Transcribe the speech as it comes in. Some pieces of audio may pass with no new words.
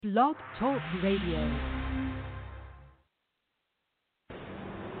Blog Talk Radio.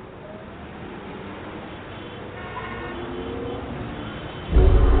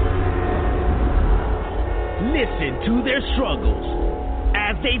 Listen to their struggles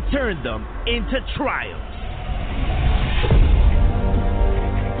as they turn them into triumphs.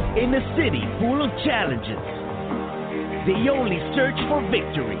 In a city full of challenges, they only search for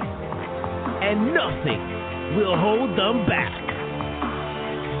victory, and nothing will hold them back.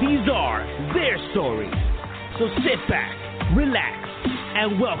 These are their stories. So sit back, relax,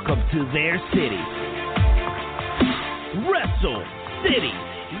 and welcome to their city. Wrestle City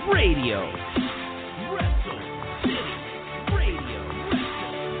Radio. Wrestle City Radio.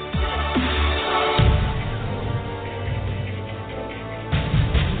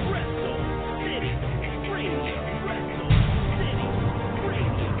 Wrestle City Radio.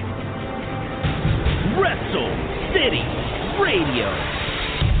 Wrestle City Radio.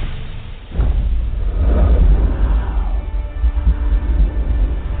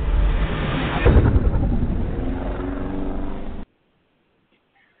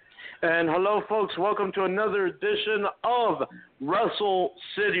 And hello, folks. Welcome to another edition of Wrestle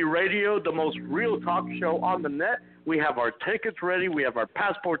City Radio, the most real talk show on the net. We have our tickets ready, we have our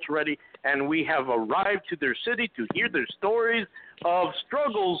passports ready, and we have arrived to their city to hear their stories of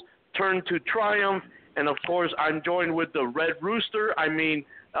struggles turned to triumph. And, of course, I'm joined with the Red Rooster, the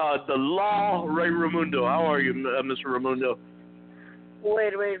Law, Ray Raimundo. How are you, Mr. Raimundo?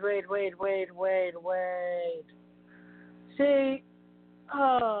 Wait. See,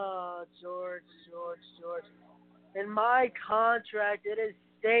 George. In my contract, it is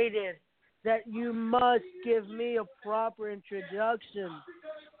stated that you must give me a proper introduction.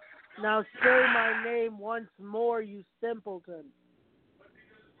 Now say my name once more, you simpleton.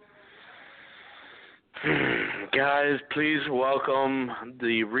 Guys, please welcome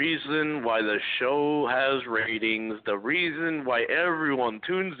the reason why the show has ratings, the reason why everyone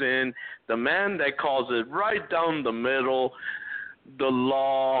tunes in, the man that calls it right down the middle, the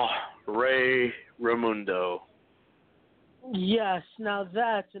Law, Ray Raimundo. Yes, now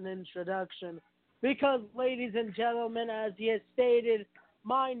that's an introduction. Because, ladies and gentlemen, as he has stated,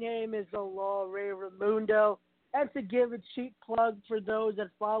 my name is the Law, Ray Raimundo. And to give a cheap plug for those that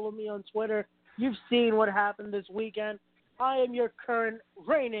follow me on Twitter, you've seen what happened this weekend. I am your current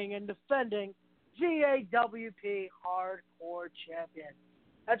reigning and defending GAWP Hardcore Champion.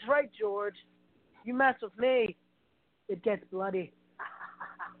 That's right, George. You mess with me, it gets bloody.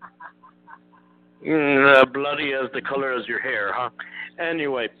 Bloody as the color as your hair, huh?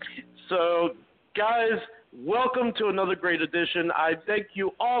 Anyway, so guys, welcome to another great edition. I thank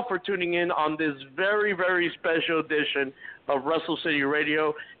you all for tuning in on this very, very special edition of Wrestle City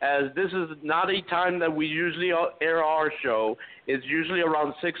Radio, as this is not a time that we usually air our show. It's usually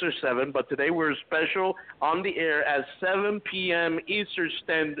around 6 or 7, but today we're special on the air at 7 p.m.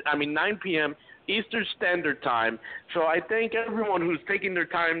 9 p.m. Eastern Standard Time. So I thank everyone who's taking their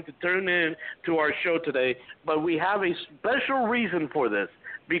time to tune in to our show today. But we have a special reason for this,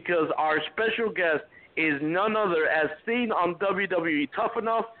 because our special guest is none other as seen on WWE Tough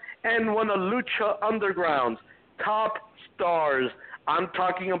Enough and one of Lucha Underground's top stars. I'm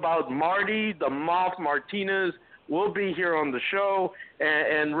talking about Marty, the Moth Martinez. Will be here on the show,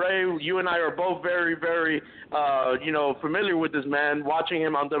 and Ray, you and I are both very, very, familiar with this man. Watching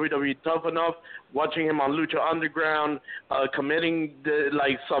him on WWE Tough Enough, watching him on Lucha Underground, committing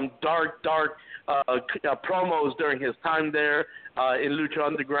some dark promos during his time there in Lucha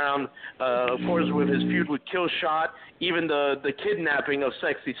Underground. Of course, with his feud with Killshot, even the kidnapping of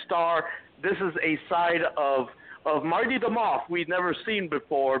Sexy Star. This is a side of Marty the Moth we've never seen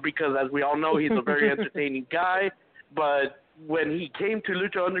before, because as we all know, he's a very entertaining guy. But when he came to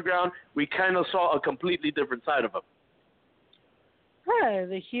Lucha Underground, we kind of saw a completely different side of him. Hey,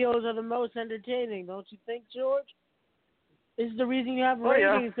 the heels are the most entertaining, don't you think, George? This is the reason you have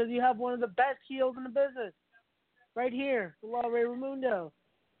ratings, because you have one of the best heels in the business. Right here, the Law, Ray Raimundo.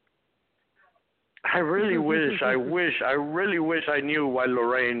 I really wish I knew why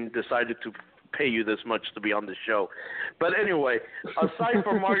Lorraine decided to pay you this much to be on the show. But anyway, aside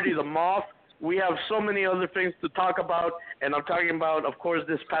from Marty the Moth, we have so many other things to talk about, and I'm talking about, of course,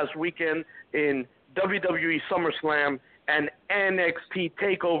 this past weekend in WWE SummerSlam and NXT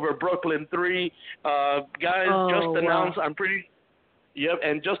TakeOver Brooklyn 3. Just announced, wow.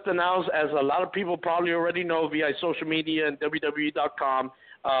 Just announced, as a lot of people probably already know via social media and WWE.com,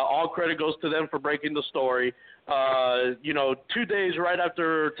 all credit goes to them for breaking the story. 2 days right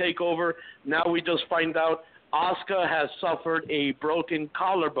after TakeOver, now we just find out Asuka has suffered a broken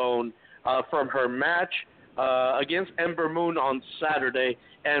collarbone from her match against Ember Moon on Saturday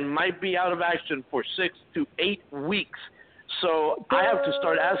and might be out of action for 6 to 8 weeks. So I have to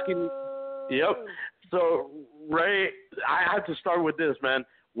start asking. Yep. So, Ray, I have to start with this, man.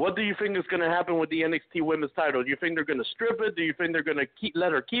 What do you think is going to happen with the NXT Women's title? Do you think they're going to strip it? Do you think they're going to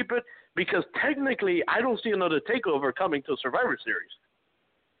let her keep it? Because technically, I don't see another takeover coming to Survivor Series.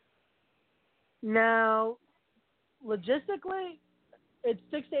 Now, logistically, it's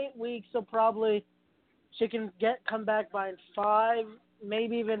 6 to 8 weeks, so probably she can come back by in 5,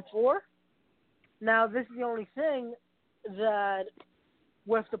 maybe even 4. Now, this is the only thing that,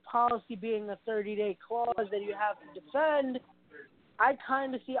 with the policy being a 30-day clause that you have to defend, I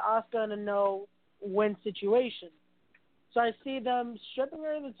kind of see Asuka in a no-win situation. So I see them stripping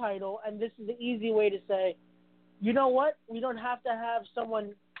her of the title, and this is the easy way to say, you know what? We don't have to have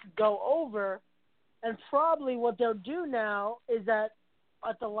someone go over. And probably what they'll do now is that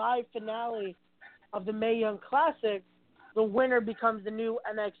at the live finale of the Mae Young Classic, the winner becomes the new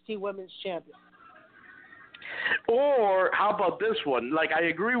NXT Women's Champion. Or how about this one? Like, I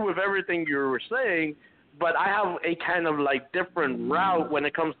agree with everything you were saying, but I have a kind of like different route when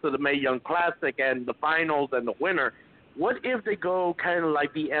it comes to the Mae Young Classic and the finals and the winner. What if they go kind of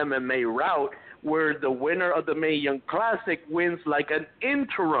like the MMA route, where the winner of the Mae Young Classic wins like an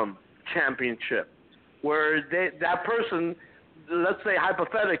interim championship, where that person, let's say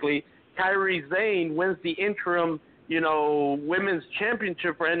hypothetically, Kairi Sane wins the interim, women's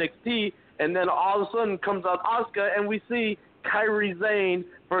championship for NXT, and then all of a sudden comes out Asuka, and we see Kairi Sane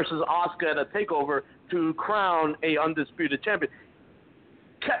versus Asuka at a takeover to crown a undisputed champion.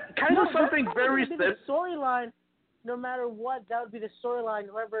 Kind of something very similar. Storyline, no matter what, that would be the storyline.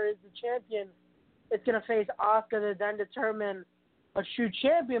 Whoever is the champion is going to face Asuka to then determine a true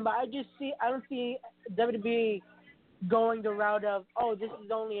champion. But I don't see WWE going the route of, this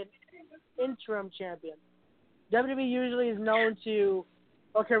is only an interim champion. WWE usually is known to,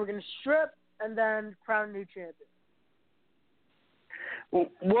 okay, we're going to strip and then crown a new champion.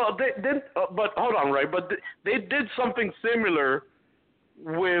 Well, they did, but hold on, right? But they did something similar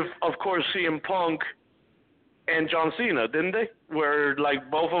with, of course, CM Punk and John Cena, didn't they? Where like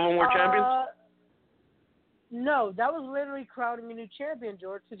both of them were champions. No, that was literally crowning a new champion,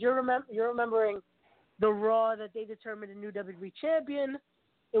 George. Because you're remembering the Raw that they determined a new WWE champion.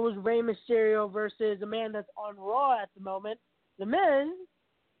 It was Rey Mysterio versus a man that's on Raw at the moment, The Miz.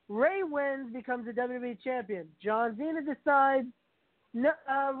 Rey wins, becomes a WWE champion. John Cena decides, no,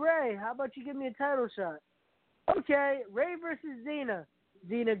 Rey, how about you give me a title shot? Okay, Rey versus Cena.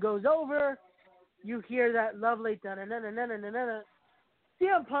 Cena goes over. You hear that lovely da-na-na-na-na-na-na.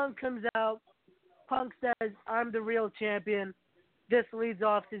 CM Punk comes out. Punk says, I'm the real champion. This leads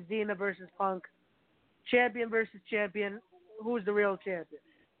off to Cena versus Punk. Champion versus champion. Who's the real champion?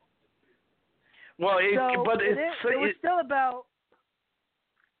 Well, it was still about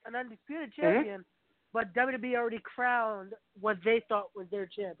an undisputed champion, but WWE already crowned what they thought was their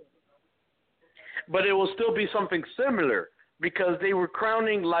champion. But it will still be something similar because they were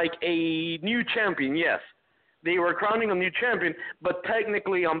crowning like a new champion, yes. They were crowning a new champion, but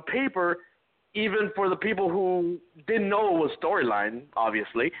technically on paper, even for the people who didn't know it was storyline,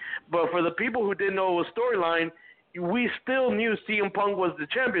 obviously, but for the people who didn't know it was storyline, we still knew CM Punk was the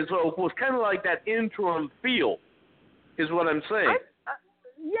champion, so it was kind of like that interim feel, is what I'm saying.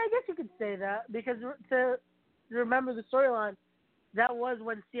 I guess you could say that, because to remember the storyline, that was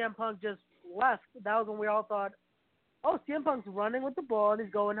when CM Punk just left. That was when we all thought, CM Punk's running with the ball and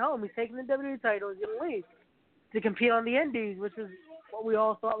he's going home. He's taking the WWE title. He's going to leave to compete on the Indies, which is what we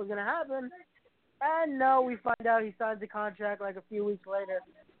all thought was going to happen. And no, we find out he signs a contract like a few weeks later,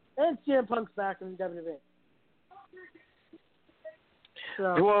 and CM Punk's back in WWE.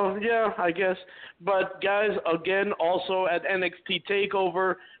 So. Well, yeah, I guess. But, guys, again, also at NXT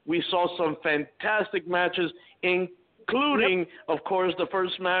TakeOver, we saw some fantastic matches, including, of course, the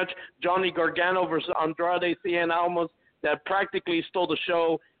first match, Johnny Gargano versus Andrade Cien Almas, that practically stole the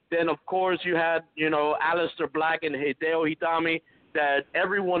show. Then, of course, you had, Aleister Black and Hideo Itami, that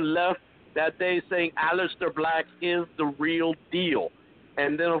everyone left that day saying Aleister Black is the real deal.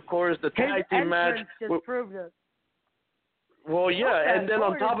 And then, of course, the tag team match. Just proved it. Well, yeah, and then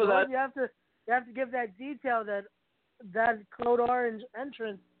on top of that, you have to give that detail that Code Orange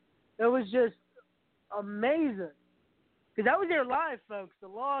entrance. It was just amazing, because that was their live, folks. The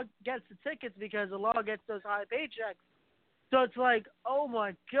Law gets the tickets because the Law gets those high paychecks. So it's like, oh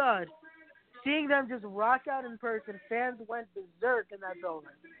my God, seeing them just rock out in person, fans went berserk in that building,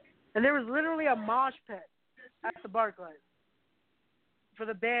 and there was literally a mosh pit at the Barclays for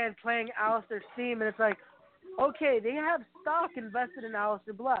the band playing Aleister's theme, and it's like, okay, they have stock invested in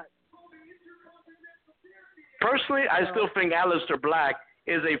Aleister Black. Personally, I still think Aleister Black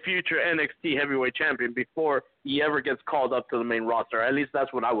is a future NXT heavyweight champion before he ever gets called up to the main roster. At least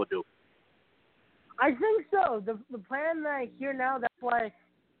that's what I would do. I think so. The plan that I hear now, that's why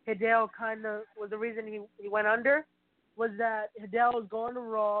Hideo kind of was the reason he went under, was that Hideo was going to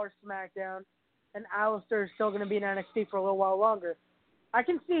Raw or SmackDown, and Aleister is still going to be in NXT for a little while longer. I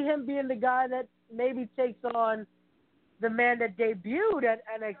can see him being the guy that maybe takes on the man that debuted at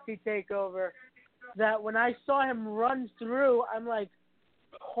NXT TakeOver, that when I saw him run through, I'm like,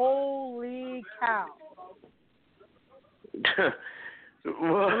 holy cow.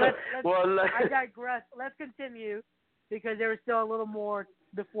 I digress. Let's continue because there was still a little more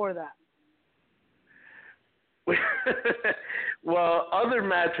before that. Well, other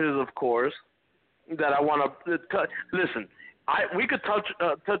matches, of course, that I want to touch. Listen, we could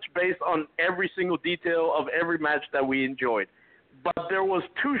touch base on every single detail of every match that we enjoyed, but there was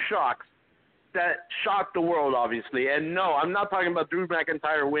two shocks that shocked the world, obviously. And no, I'm not talking about Drew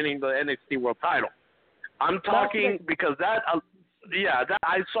McIntyre winning the NXT World Title. I'm talking because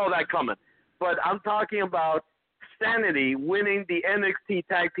I saw that coming. But I'm talking about Sanity winning the NXT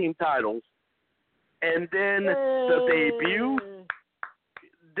Tag Team titles, and then the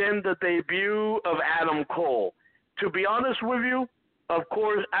debut of Adam Cole. To be honest with you, of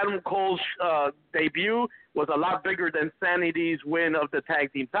course, Adam Cole's debut was a lot bigger than Sanity's win of the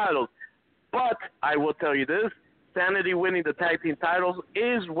Tag Team titles. But I will tell you this, Sanity winning the Tag Team titles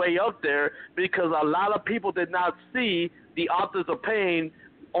is way up there because a lot of people did not see the Authors of Pain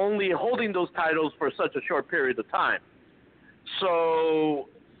only holding those titles for such a short period of time. So,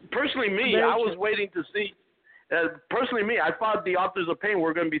 personally I was waiting to see. I thought the Authors of Pain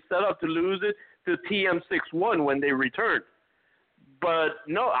were going to be set up to lose it to TM61 when they returned. But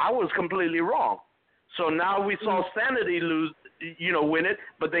no, I was completely wrong. So now we saw Sanity win it,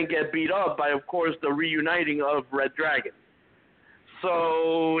 but then get beat up by, of course, the reuniting of Red Dragon.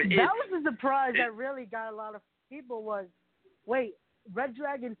 So that was a surprise that really got a lot of people was, wait, Red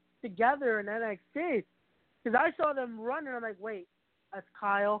Dragon's together in NXT? Because I saw them run, and I'm like, wait, that's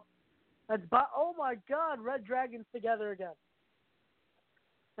Kyle. Oh, my God, Red Dragon's together again.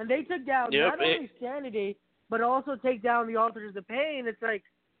 And they took down not only Sanity, but also take down the Authors of Pain. It's like,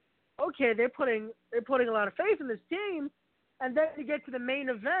 okay, they're putting a lot of faith in this team. And then you get to the main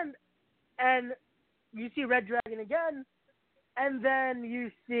event, and you see Red Dragon again, and then you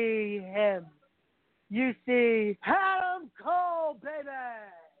see him. You see Adam Cole, baby!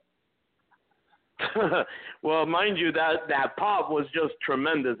 Well, mind you, that pop was just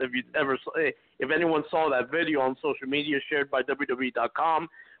tremendous. If anyone saw that video on social media shared by WWE.com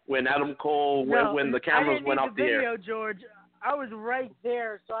when Adam Cole, when the cameras went off the air. I didn't need the video, George. I was right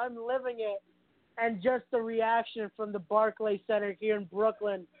there, so I'm living it. And just the reaction from the Barclays Center here in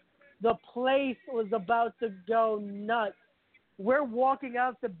Brooklyn, the place was about to go nuts. We're walking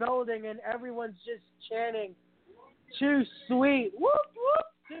out the building, and everyone's just chanting, "Too sweet, whoop whoop,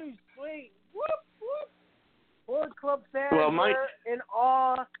 too sweet, whoop whoop." Bullet Club fans were in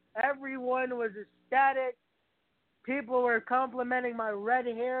awe. Everyone was ecstatic. People were complimenting my red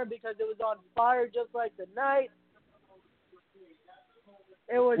hair because it was on fire just like the night.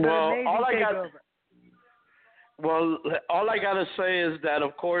 It was an amazing takeover. Well, all I got to say is that,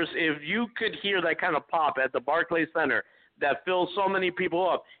 of course, if you could hear that kind of pop at the Barclays Center that fills so many people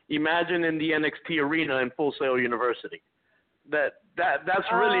up, imagine in the NXT arena in Full Sail University. That's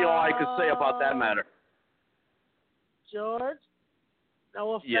really all I could say about that matter. George,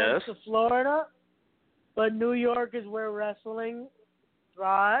 no offense to Florida, but New York is where wrestling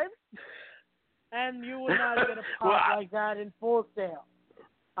thrives, and you would not get a pop like that in Full Sail.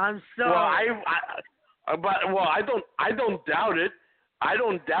 I'm sorry. I don't doubt it. I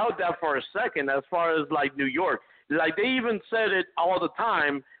don't doubt that for a second. As far as like New York, like they even said it all the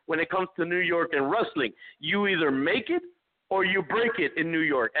time when it comes to New York and wrestling. You either make it or you break it in New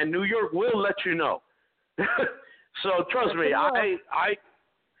York, and New York will let you know. So trust me,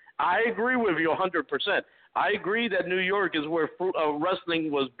 I agree with you 100%. I agree that New York is where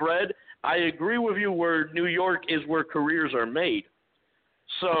wrestling was bred. I agree with you where New York is where careers are made.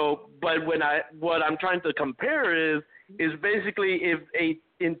 So, but what I'm trying to compare is basically if a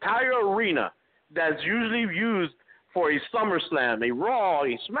entire arena that's usually used for a SummerSlam, a Raw,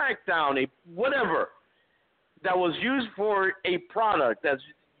 a SmackDown, a whatever, that was used for a product that's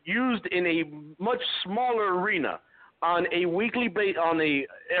used in a much smaller arena on a weekly basis, on a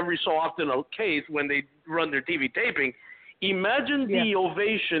every so often a case when they run their TV taping, imagine the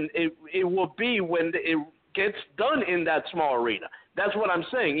ovation it will be when it gets done in that small arena. That's what I'm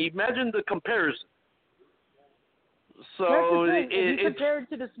saying. Imagine the comparison. So if you compare it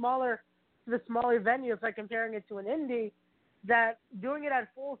to the smaller to the smaller venue, if I'm comparing it to an indie, that doing it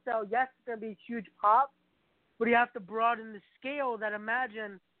at Full Sail, yes, it's going to be a huge pop, but you have to broaden the scale. That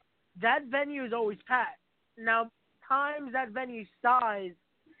imagine that venue is always packed. Now, times that venue size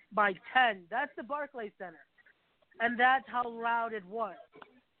by 10, that's the Barclays Center. And that's how loud it was.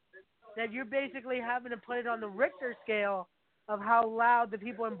 That you're basically having to put it on the Richter scale of how loud the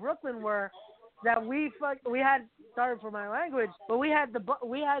people in Brooklyn were. That we had, sorry for my language, but we had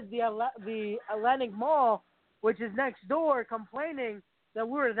the Atlantic Mall, which is next door, complaining that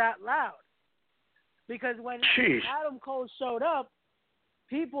we were that loud. Because when Adam Cole showed up,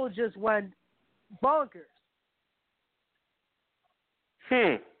 people just went bonkers.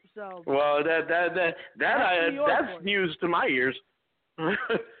 So well, that's news to my ears.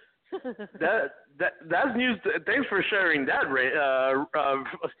 That's news. Thanks for sharing that, Ray.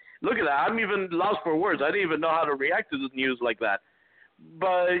 Look at that. I'm even lost for words. I didn't even know how to react to the news like that.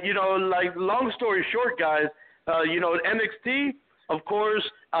 But like, long story short, guys, NXT, of course,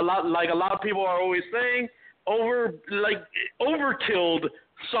 a lot of people are always saying, overkilled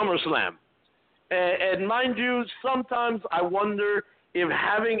SummerSlam. And mind you, sometimes I wonder if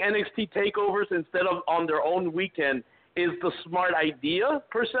having NXT takeovers instead of on their own weekend is the smart idea,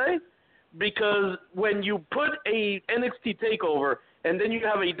 per se. Because when you put a NXT takeover and then you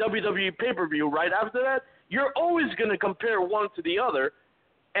have a WWE pay-per-view right after that, you're always going to compare one to the other.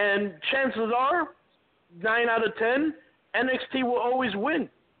 And chances are, 9 out of 10, NXT will always win.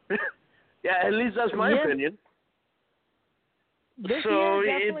 Yeah, at least that's my opinion. This year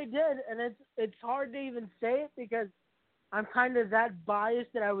definitely did, and it's hard to even say it because I'm kind of that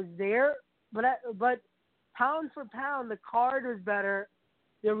biased that I was there. But pound for pound, the card was better.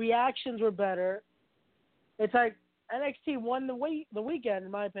 The reactions were better. It's like NXT won the weekend,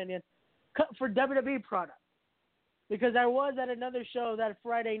 in my opinion, for WWE product. Because I was at another show that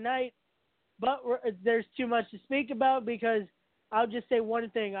Friday night, but there's too much to speak about because I'll just say one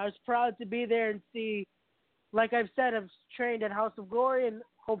thing. I was proud to be there and see, like I've said, I've trained at House of Glory and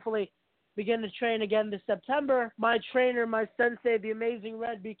hopefully begin to train again this September. My trainer, my sensei, the Amazing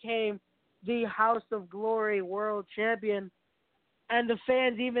Red, became the House of Glory World Champion. And the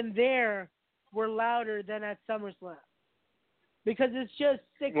fans even there were louder than at SummerSlam. Because it's just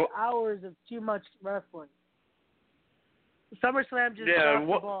 6 hours of too much wrestling. SummerSlam just dropped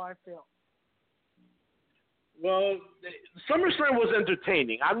the ball, I feel. Well, SummerSlam was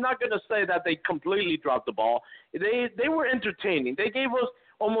entertaining. I'm not going to say that they completely dropped the ball. They were entertaining. They gave us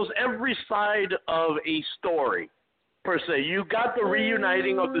almost every side of a story, per se. You got the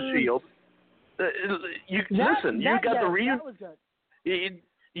reuniting of the Shield. You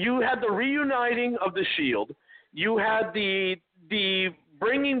had the reuniting of the Shield. You had the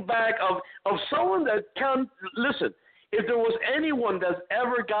bringing back of someone that can listen. If there was anyone that's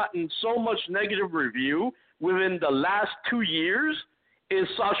ever gotten so much negative review within the last 2 years, is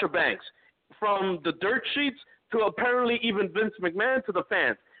Sasha Banks. From the dirt sheets to apparently even Vince McMahon to the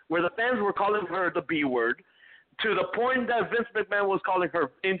fans, where the fans were calling her the B word, to the point that Vince McMahon was calling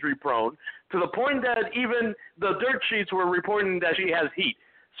her injury prone, to the point that even the dirt sheets were reporting that she has heat.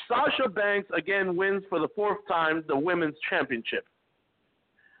 Sasha Banks, again, wins for the 4th time the women's championship.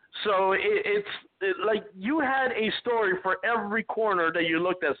 So it's like you had a story for every corner that you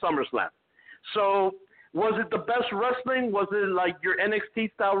looked at SummerSlam. So was it the best wrestling? Was it like your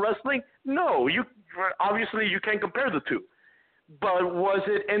NXT-style wrestling? No. Obviously, you can't compare the two. But was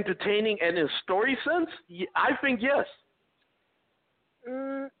it entertaining and in story sense? I think yes.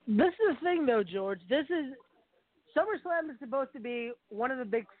 This is the thing, though, George. SummerSlam is supposed to be one of the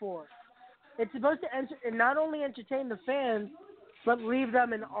big four. It's supposed to not only entertain the fans, but leave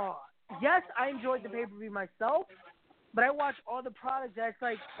them in awe. Yes, I enjoyed the pay-per-view myself, but I watch all the products and it's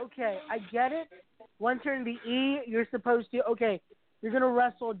like, okay, I get it. Once you're in the E, you're supposed to, you're going to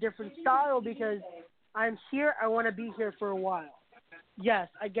wrestle a different style because I'm here, I want to be here for a while. Yes,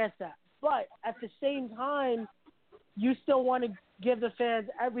 I get that. But at the same time, you still want to give the fans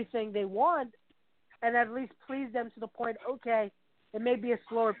everything they want and at least please them to the point, it may be a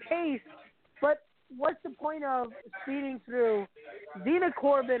slower pace, but what's the point of speeding through? Zena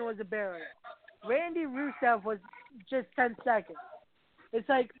Corbin was a burial. Randy Rusev was just 10 seconds. It's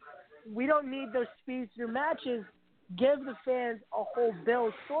like, we don't need those speed through matches. Give the fans a whole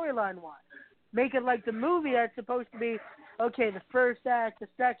build storyline-wise. Make it like the movie that's supposed to be, the first act, the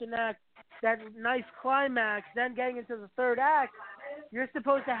second act, that nice climax, then getting into the third act. You're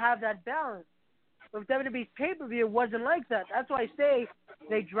supposed to have that balance. But WWE's pay-per-view wasn't like that. That's why I say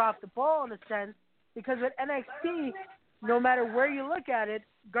they dropped the ball in a sense. Because with NXT, no matter where you look at it,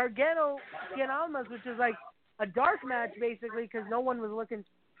 Gargano Cien Almas, which is like a dark match basically because no one was looking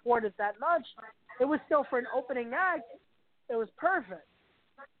support it that much, it was still for an opening act. It was perfect.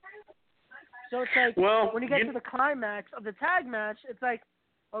 So it's like when you get to the climax of the tag match, it's like,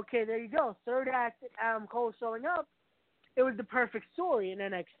 okay, there you go. Third act, Adam Cole showing up. It was the perfect story in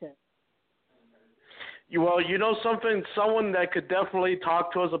NXT. Well, you know something? Someone that could definitely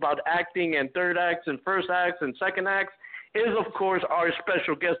talk to us about acting and third acts and first acts and second acts is, of course, our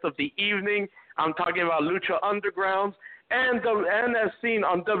special guest of the evening. I'm talking about Lucha Underground and as seen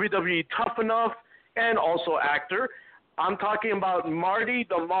on WWE Tough Enough, and also actor. I'm talking about Marty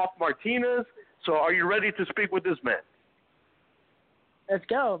the Moth Martinez. So are you ready to speak with this man? Let's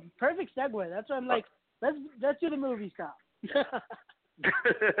go. Perfect segue. That's what I'm like, let's do the movie style.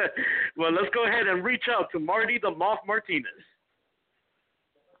 Well, let's go ahead and reach out to Marty the Moth Martinez.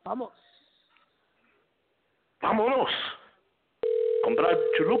 Vamos. Vámonos. Comprar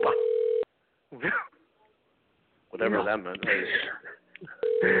chulupa. Whatever that meant.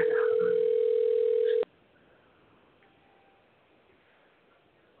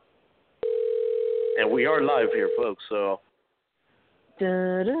 And we are live here, folks, so.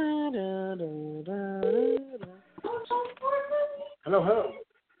 Hello.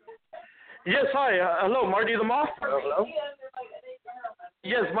 Yes, hi. Hello, Marty the Moth? Hello.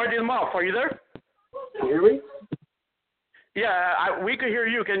 Yes, Marty the Moth. Are you there? Can you hear me? Yeah, we could hear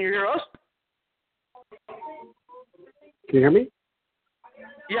you. Can you hear us? Can you hear me?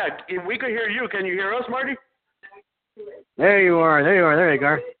 Yeah, if we could hear you. Can you hear us, Marty? There you are. There you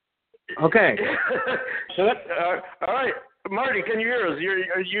are. Okay. So all right. Marty, can you hear us?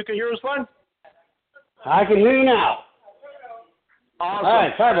 You can hear us fine? I can hear you now. Awesome. All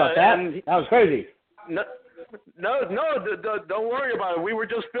right, sorry about that. That was crazy. No, don't worry about it. We were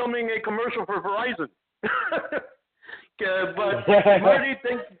just filming a commercial for Verizon. But Marty,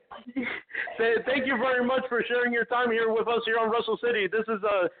 thank you very much for sharing your time here with us here on Wrestle City. This is,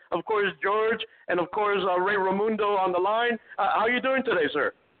 of course, George and, of course, Ray Raimundo on the line. How are you doing today,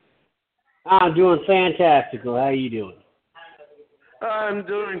 sir? I'm doing fantastical. How are you doing? I'm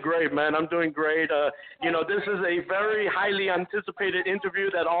doing great, man. I'm doing great. This is a very highly anticipated interview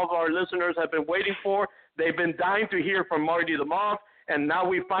that all of our listeners have been waiting for. They've been dying to hear from Marty the Moth, and now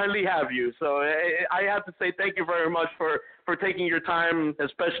we finally have you. So I have to say thank you very much for taking your time,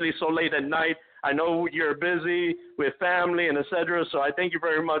 especially so late at night. I know you're busy with family and et cetera, so I thank you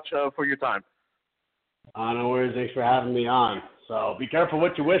very much for your time. No worries. Thanks for having me on. So be careful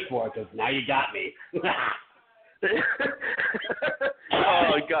what you wish for, because now you got me.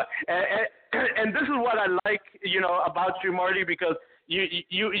 Oh God! And this is what I like, about you, Marty, because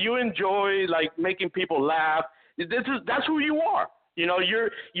you enjoy like making people laugh. That's who you are.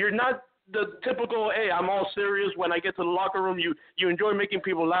 You're not the typical, hey, I'm all serious when I get to the locker room. You enjoy making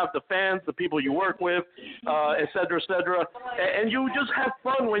people laugh, the fans, the people you work with, et cetera, et cetera. And you just have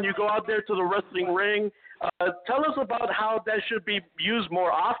fun when you go out there to the wrestling ring. Tell us about how that should be used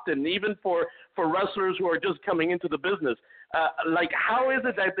more often, even for wrestlers who are just coming into the business. How is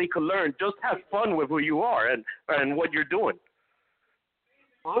it that they can learn? Just have fun with who you are and what you're doing.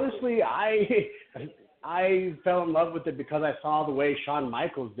 Honestly, I fell in love with it because I saw the way Shawn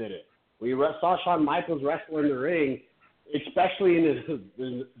Michaels did it. We saw Shawn Michaels wrestle in the ring, especially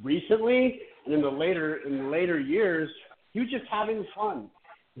recently and in the later years. He was just having fun.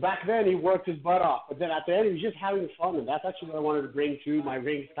 Back then, he worked his butt off, but then at the end, he was just having fun, and that's actually what I wanted to bring to my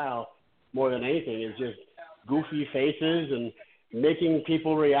ring style more than anything, is just goofy faces and making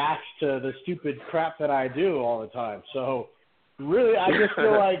people react to the stupid crap that I do all the time. So really, I just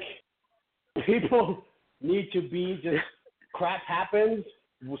feel like people need to be just crap happens,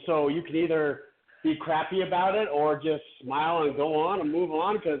 so you can either be crappy about it or just smile and go on and move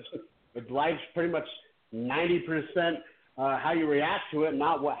on, because life's pretty much 90% how you react to it,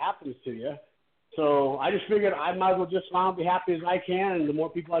 not what happens to you. So I just figured I might as well just smile and be happy as I can, and the more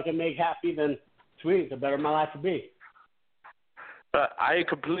people I can make happy, then sweet, the better my life will be. I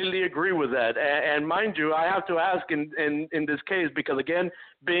completely agree with that. And mind you, I have to ask in this case, because again,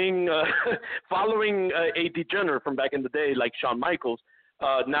 being following a degenerate from back in the day like Shawn Michaels,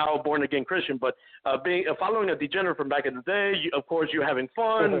 now born again Christian, but following a degenerate from back in the day, of course, you're having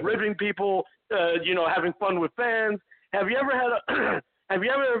fun, ribbing people, having fun with fans. Have you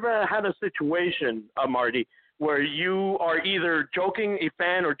ever had a situation, Marty, where you are either joking a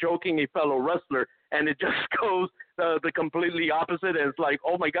fan or joking a fellow wrestler, and it just goes the completely opposite, and it's like,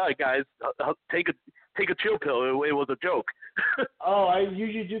 oh my God, guys, take a chill pill. It was a joke. Oh, I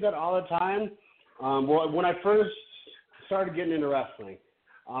usually do that all the time. When I first started getting into wrestling,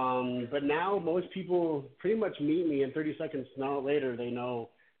 but now most people pretty much meet me, and 30 seconds later, they know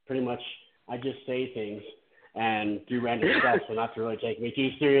pretty much I just say things. and do random stuff, so not to really take me too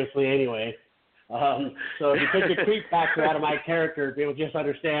seriously anyway. So to take a creep factor out of my character, people just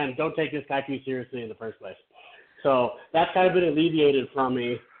understand, don't take this guy too seriously in the first place. So that's kind of been alleviated from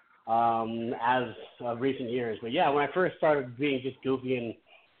me as of recent years. But yeah, when I first started being just goofy and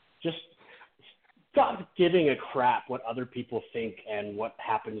just stop giving a crap what other people think and what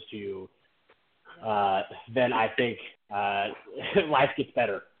happens to you, then I think life gets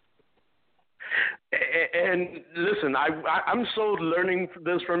better. And listen, I'm so learning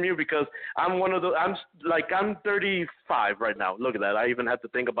this from you because I'm 35 right now. Look at that. I even had to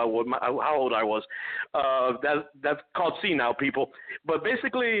think about how old I was. That's called senile, people. But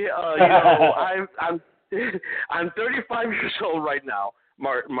basically, I'm 35 years old right now,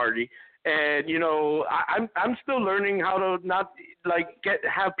 Marty. And I'm still learning how to not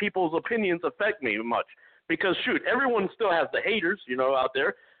have people's opinions affect me much, because shoot, everyone still has the haters, out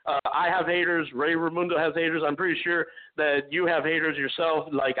there. I have haters. Ray Raimundo has haters. I'm pretty sure that you have haters yourself,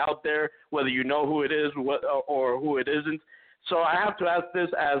 out there, whether you know who it is or who it isn't. So I have to ask this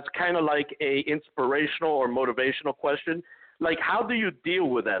as kind of like a inspirational or motivational question. How do you deal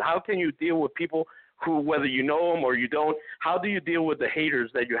with that? How can you deal with people who, whether you know them or you don't, how do you deal with the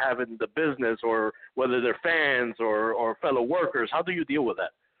haters that you have in the business, or whether they're fans or fellow workers? How do you deal with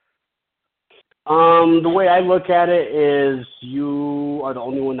that? The way I look at it is you are the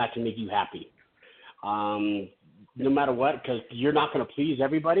only one that can make you happy. No matter what, because you're not going to please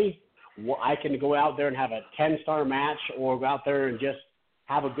everybody. I can go out there and have a 10-star match, or go out there and just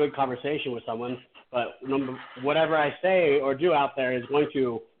have a good conversation with someone. But whatever I say or do out there is going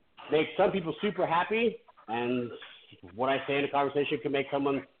to make some people super happy, and what I say in a conversation can make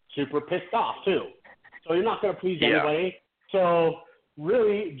someone super pissed off too. So you're not going to please everybody. So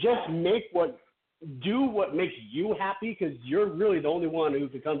really just do what makes you happy, because you're really the only one who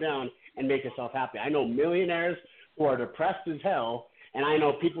can come down and make yourself happy. I know millionaires who are depressed as hell, and I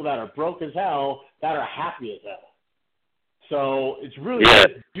know people that are broke as hell that are happy as hell. So it's really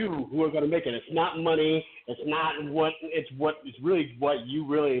you who are going to make it. It's not money. It's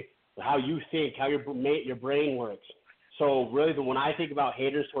really how you think, how your brain works. So really, when I think about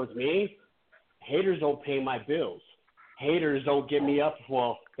haters towards me, haters don't pay my bills. Haters don't get me up.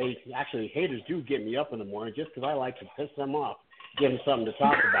 Well, haters do get me up in the morning just because I like to piss them off, give them something to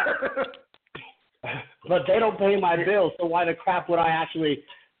talk about. But they don't pay my bills, so why the crap would I actually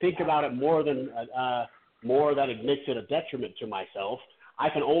think about it more that it makes it a detriment to myself? I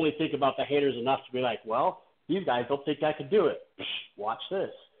can only think about the haters enough to be like, well, these guys don't think I can do it. Watch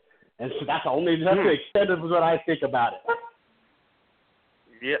this. And so that's the extent of what I think about it.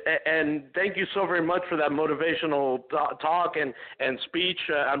 Yeah, and thank you so very much for that motivational talk and speech.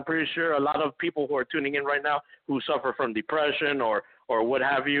 I'm pretty sure a lot of people who are tuning in right now who suffer from depression or what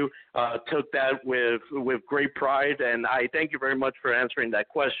have you took that with great pride, and I thank you very much for answering that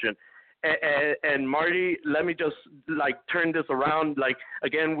question. And Marty, let me just turn this around.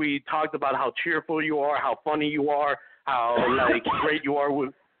 Again, we talked about how cheerful you are, how funny you are, how great you are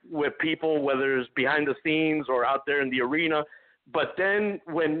with people, whether it's behind the scenes or out there in the arena. But then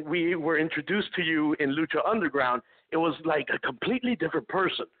when we were introduced to you in Lucha Underground, it was like a completely different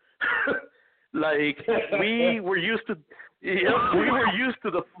person. We were used to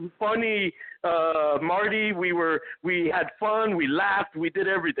the funny Marty. We had fun, we laughed, we did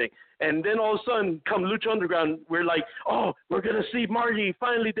everything. And then all of a sudden, come Lucha Underground, we're like, oh, we're going to see Marty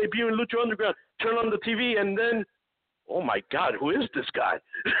finally debut in Lucha Underground. Turn on the TV, and then, oh my God, who is this guy?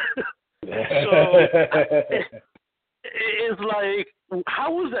 It's like,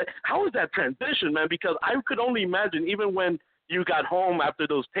 how was that transition, man? Because I could only imagine, even when you got home after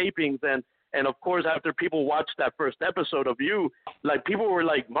those tapings, and of course after people watched that first episode of you, people were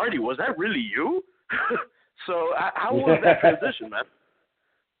like, Marty, was that really you? So how was that transition, man?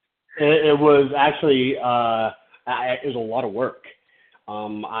 It was actually it was a lot of work.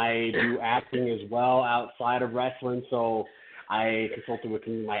 I do acting as well outside of wrestling, so I consulted with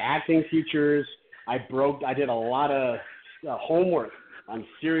my acting teachers. I did a lot of homework on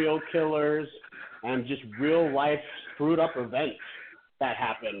serial killers and just real life screwed up events that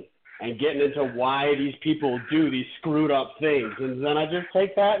happen, and getting into why these people do these screwed up things. And then I just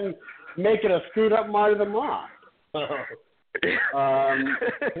take that and make it a screwed up Marty the Moth. So it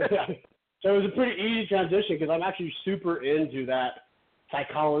was a pretty easy transition, because I'm actually super into that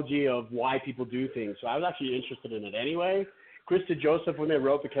psychology of why people do things. So I was actually interested in it anyway. Krista Joseph, when they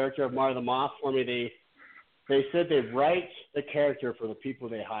wrote the character of Marty the Moth for me, they said they write the character for the people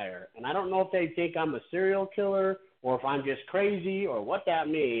they hire. And I don't know if they think I'm a serial killer or if I'm just crazy or what that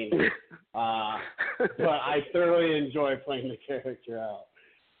means, but I thoroughly enjoy playing the character out.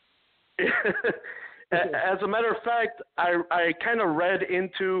 As a matter of fact, I kind of read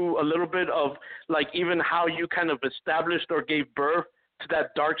into a little bit of like even how you kind of established or gave birth to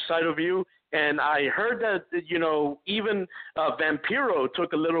that dark side of you. And I heard that, even Vampiro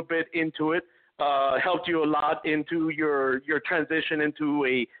took a little bit into it, helped you a lot into your transition into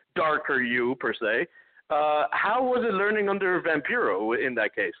a darker you, per se. How was it learning under Vampiro in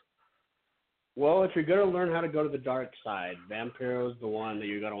that case? Well, if you're going to learn how to go to the dark side, Vampiro's the one that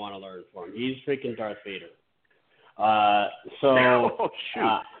you're going to want to learn from. He's freaking Darth Vader. Oh,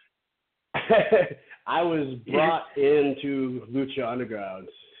 shoot. I was brought into Lucha Underground,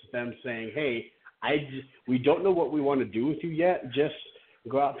 them saying, hey, we don't know what we want to do with you yet. Just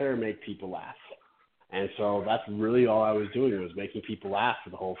go out there and make people laugh. And so that's really all I was doing, was making people laugh for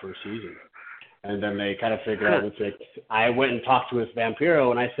the whole first season. And then they kind of figured out I went and talked with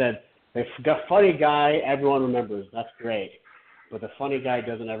Vampiro, and I said, the funny guy, everyone remembers. That's great. But the funny guy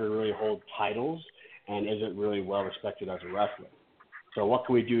doesn't ever really hold titles and isn't really well respected as a wrestler. So what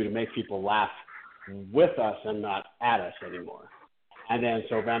can we do to make people laugh with us and not at us anymore? And then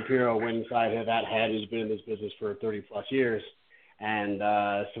so Vampiro went inside that head who's been in this business for 30-plus years. And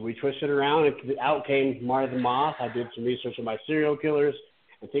so we twisted around, and out came Marty the Moth. I did some research on my serial killers,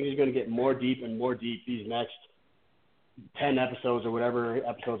 and things are going to get more deep and more deep these next 10 episodes or whatever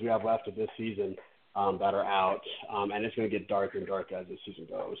episodes we have left of this season that are out. And it's going to get darker and darker as the season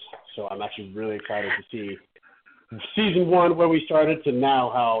goes. So I'm actually really excited to see season 1, where we started, to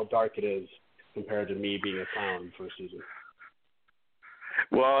now how dark it is compared to me being a clown in the first season.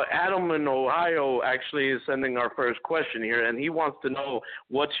 Well, Adam in Ohio actually is sending our first question here, and he wants to know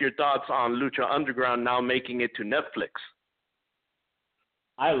what's your thoughts on Lucha Underground now making it to Netflix?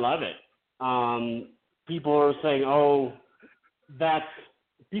 I love it. People are saying,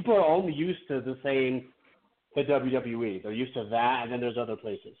 people are only used to the WWE. They're used to that, and then there's other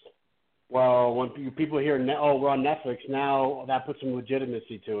places. Well, when people hear, we're on Netflix, now that puts some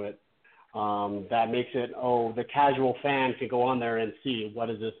legitimacy to it. That makes it, the casual fan can go on there and see what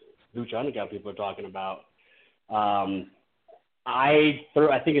is this Lucha Underground people are talking about. I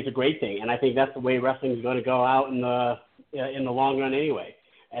think it's a great thing, and I think that's the way wrestling is going to go out in the long run anyway.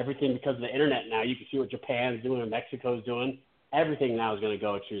 Everything, because of the internet now, you can see what Japan's doing and Mexico's doing. Everything now is going to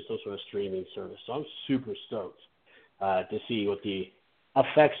go to some sort of streaming service. So I'm super stoked to see what the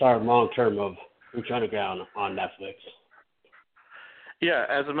effects are long term of Lucha Underground on Netflix. Yeah,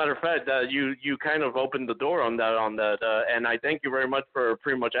 as a matter of fact, you kind of opened the door on that, and I thank you very much for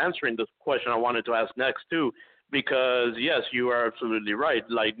pretty much answering the question I wanted to ask next too, because yes, you are absolutely right.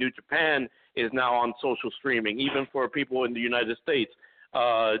 Like New Japan is now on social streaming, even for people in the United States.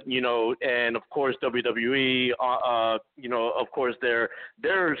 And of course WWE, of course their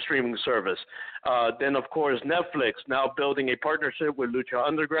streaming service. Then of course Netflix now building a partnership with Lucha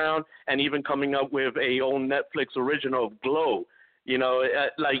Underground, and even coming up with a own Netflix original of Glow.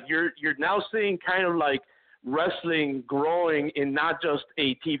 Like you're now seeing kind of like wrestling growing in not just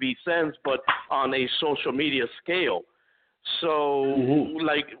a TV sense, but on a social media scale. So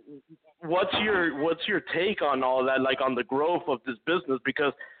like, what's your take on all that, like on the growth of this business?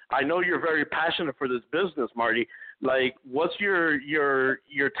 Because I know you're very passionate for this business, Marty. Like, what's your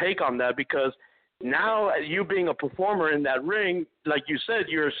take on that? Because now you being a performer in that ring, like you said,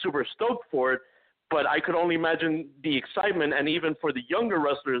 you're super stoked for it. But I could only imagine the excitement, and even for the younger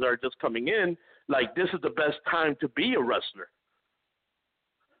wrestlers that are just coming in, like this is the best time to be a wrestler.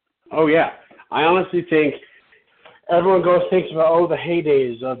 Oh, yeah. I honestly think everyone thinks about, the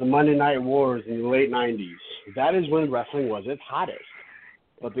heydays of the Monday Night Wars in the late 90s. That is when wrestling was its hottest.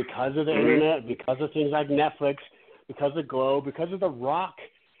 But because of the internet, because of things like Netflix, because of Glow, because of The Rock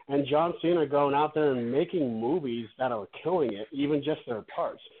and John Cena going out there and making movies that are killing it, even just their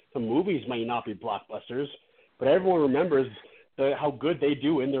parts. The movies may not be blockbusters, but everyone remembers how good they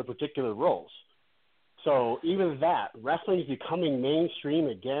do in their particular roles. So even that, wrestling is becoming mainstream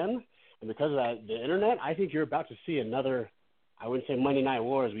again, and because of that, the internet, I think you're about to see another, I wouldn't say Monday Night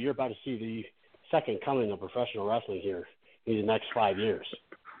Wars, but you're about to see the second coming of professional wrestling here in the next 5 years.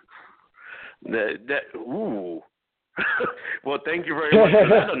 Ooh. Well, thank you very much for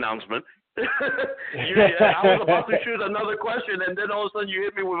that announcement. I was about to shoot another question, and then all of a sudden you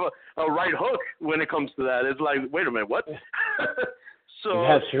hit me with a right hook when it comes to that. It's like, wait a minute, what? So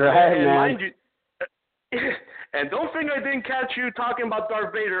that's right, and man. Mind you, and don't think I didn't catch you talking about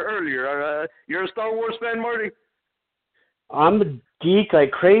Darth Vader earlier. You're a Star Wars fan, Marty? I'm a geek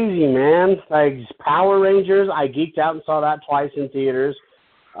like crazy, man. Like Power Rangers, I geeked out and saw that twice in theaters.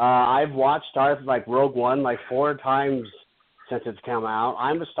 I've watched Rogue One 4 times since it's come out.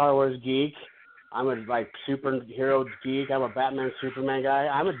 I'm a Star Wars geek. I'm a superhero geek. I'm a Batman, Superman guy.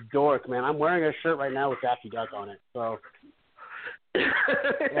 I'm a dork, man. I'm wearing a shirt right now with Daffy Duck on it. So,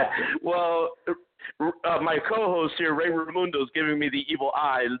 yeah. Well, my co-host here, Ray Raimundo, is giving me the evil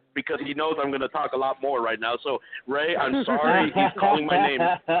eye because he knows I'm going to talk a lot more right now. So, Ray, I'm sorry. He's calling my name.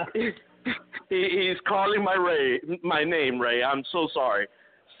 He's calling my name, Ray. I'm so sorry.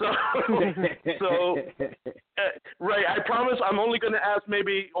 So, Ray, I promise I'm only going to ask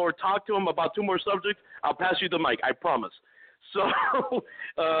maybe or talk to him about 2 more subjects. I'll pass you the mic. I promise. So,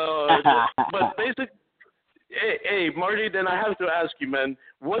 but basically, hey, Marty, then I have to ask you, man,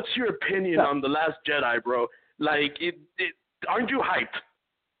 what's your opinion on The Last Jedi, bro? Like, aren't you hyped?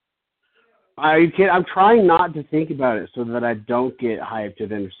 I'm trying not to think about it so that I don't get hyped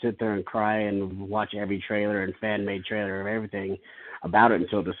and then sit there and cry and watch every trailer and fan-made trailer of everything about it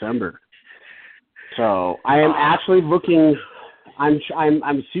until December. So I am actually looking. I'm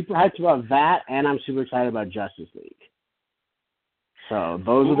super hyped about that, and I'm super excited about Justice League. So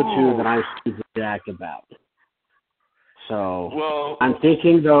those are the 2 that I'm super jacked about. So I'm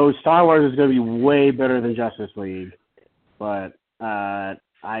thinking, though, Star Wars is going to be way better than Justice League, but those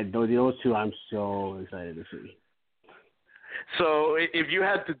 2 I'm so excited to see. So if you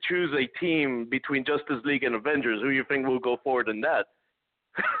had to choose a team between Justice League and Avengers, who you think will go forward in that?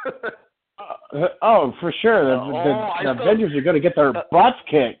 For sure. The Avengers are going to get their butts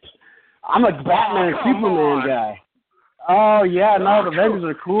kicked. I'm a Batman and Superman guy. Oh, yeah, no, the Avengers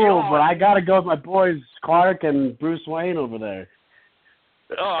are cool, but I got to go with my boys Clark and Bruce Wayne over there.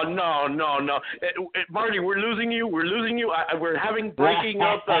 Oh, no. Marty, we're losing you. We're having breaking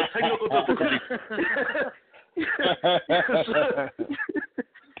up technical difficulties.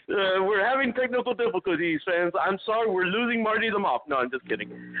 We're having technical difficulties, fans. I'm sorry, we're losing Marty the Moth. No, I'm just kidding.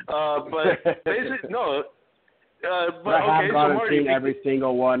 But basically, no. But I have gone and Marty, seen every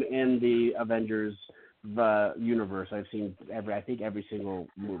single one in the Avengers universe. I've seen every single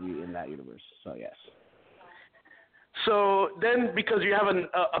movie in that universe. So yes. So then, because you have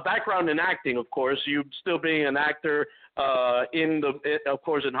a background in acting, of course, you still being an actor in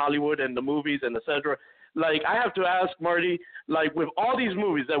Hollywood and the movies and etc. Like, I have to ask, Marty, like, with all these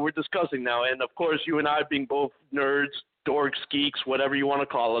movies that we're discussing now, and of course you and I being both nerds, dorks, geeks, whatever you want to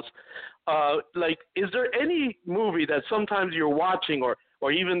call us, like, is there any movie that sometimes you're watching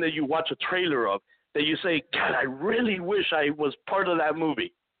or even that you watch a trailer of that you say, God, I really wish I was part of that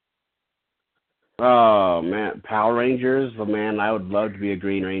movie? Oh, man, Power Rangers, but man, I would love to be a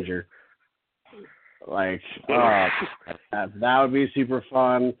Green Ranger. Like, that would be super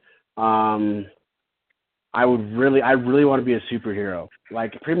fun. I really want to be a superhero.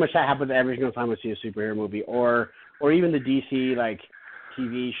 Like, pretty much that happens every single time I see a superhero movie, or even the DC, like,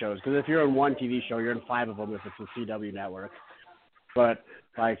 TV shows. Because if you're in one TV show, you're in 5 of them if it's a CW network. But,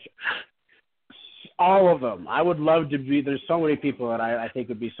 like, all of them. I would love to be – there's so many people that I think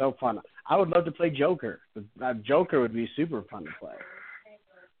would be so fun. I would love to play Joker. Joker would be super fun to play.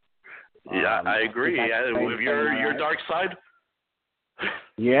 Yeah, I agree. With your dark side?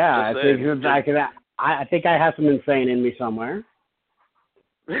 Yeah, I think I have some insane in me somewhere.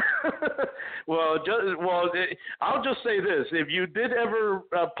 I'll just say this. If you did ever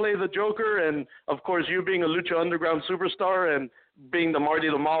play the Joker, and, of course, you being a Lucha Underground superstar and being the Marty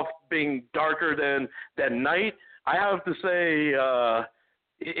the Moth being darker than night, I have to say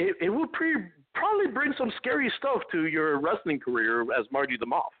it would probably bring some scary stuff to your wrestling career as Marty the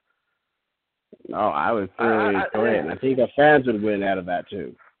Moth. Oh, I would thoroughly enjoy it, and I think the fans would win out of that,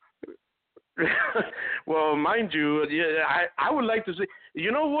 too. Well, mind you, I would like to see,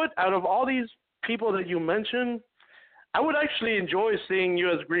 you know what, out of all these people that you mentioned, I would actually enjoy seeing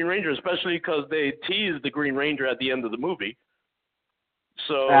you as Green Ranger, especially because they teased the Green Ranger at the end of the movie.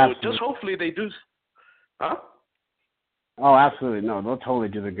 So absolutely. Just hopefully they do. Huh? Oh, absolutely. No, they'll totally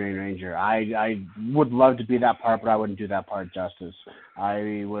do the Green Ranger. I would love to be that part, but I wouldn't do that part justice.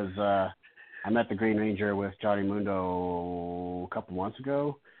 I met the Green Ranger with Johnny Mundo a couple months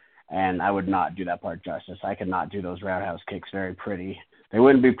ago, and I would not do that part justice. I could not do those roundhouse kicks very pretty. They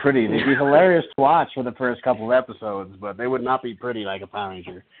wouldn't be pretty. They'd be hilarious to watch for the first couple of episodes, but they would not be pretty like a Power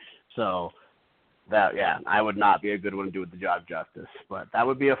Ranger. So, I would not be a good one to do with the job justice, but that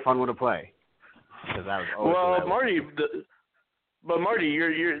would be a fun one to play. Marty, Marty,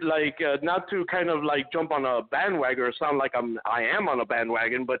 you're like not to kind of like jump on a bandwagon or sound like I am on a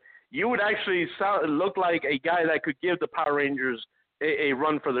bandwagon, but you would actually look like a guy that could give the Power Rangers a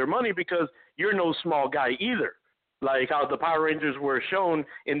run for their money, because you're no small guy either, like how the Power Rangers were shown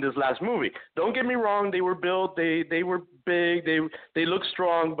in this last movie. Don't get me wrong, they were built, they were big, they look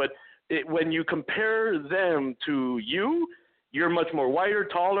strong, but when you compare them to you, you're much more wider,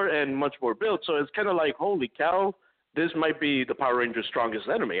 taller, and much more built. So it's kind of like, holy cow, this might be the Power Rangers' strongest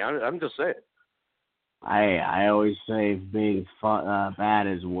enemy. I'm just saying. I always say being bad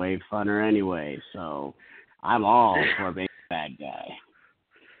is way funner anyway, so I'm all for being a bad guy.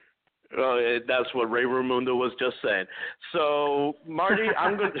 Well, that's what Ray Raimundo was just saying. So, Marty,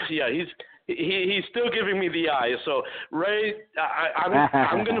 I'm going to, yeah, he's still giving me the eye. So, Ray,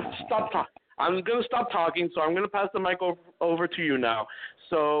 I'm going to stop talking. I'm going to stop talking, so I'm going to pass the mic over to you now.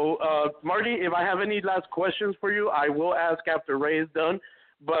 So, Marty, if I have any last questions for you, I will ask after Ray is done.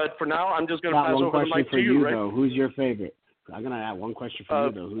 But for now, I'm just going to pass over the mic to you, Ray. Though. Who's your favorite? I'm going to add one question for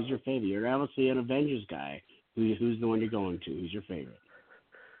you, though. Who's your favorite? You're obviously an Avengers guy. Who's the one you're going to? Who's your favorite?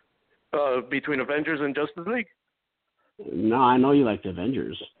 Between Avengers and Justice League? No, I know you like the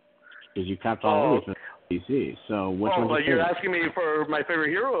Avengers because you capped all over DC. So which one's your favorite? You're asking me for my favorite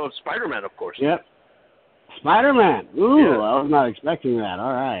hero of Spider-Man, of course. Yep. Spider-Man. Ooh, yeah. I was not expecting that.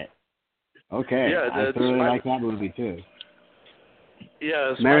 All right. Okay. Yeah, I really like that movie too.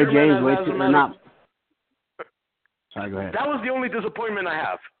 Yeah, Mary Spider-Man Jane's way too not. Sorry, go ahead. That was the only disappointment I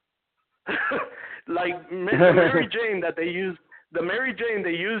have. Like Mary Jane that they used. The Mary Jane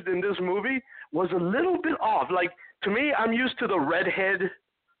they used in this movie was a little bit off. Like, to me, I'm used to the redhead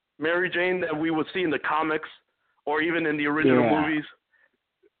Mary Jane that we would see in the comics or even in the original movies.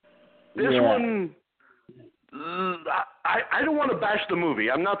 This one, I don't want to bash the movie.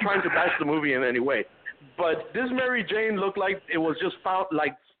 I'm not trying to bash the movie in any way. But this Mary Jane looked like it was just found,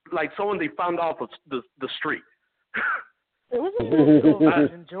 like someone they found off of the street. It was a little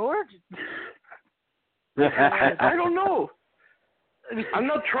version, George. I don't know. I'm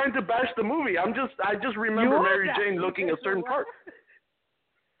not trying to bash the movie. I just remember Mary Jane looking a certain part.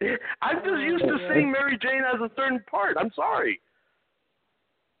 I'm just used to seeing Mary Jane as a certain part. I'm sorry.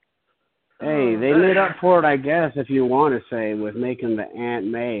 Hey, they made up for it, I guess, if you want to say, with making the Aunt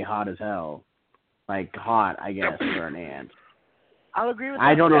May hot as hell. Like, hot, I guess, for an aunt. I'll agree with that.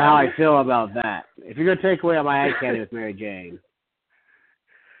 I don't know how I feel about that. If you're going to take away my eye candy with Mary Jane.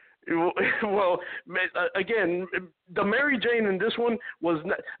 Well, again, the Mary Jane in this one was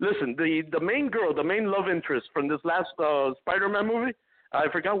listen. The main girl, the main love interest from this last Spider-Man movie, I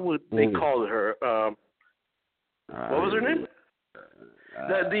forgot what they called her. What was her name?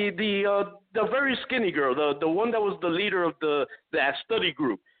 The very skinny girl, the one that was the leader of the study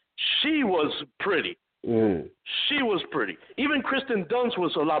group. She was pretty. She was pretty. Even Kristen Dunst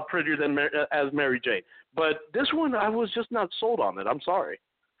was a lot prettier than as Mary Jane. But this one, I was just not sold on it. I'm sorry.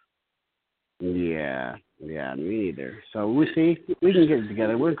 Yeah, me neither. So we see, we can get it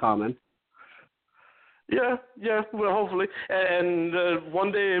together. We're common. Yeah. Well, hopefully. And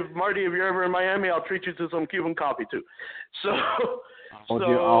one day, Marty, if you're ever in Miami, I'll treat you to some Cuban coffee too. So I'll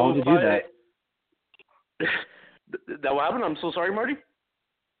hold you to that. That what happened? I'm so sorry, Marty.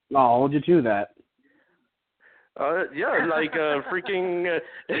 I'll hold you to that. Yeah, like freaking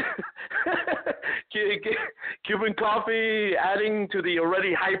Cuban coffee, adding to the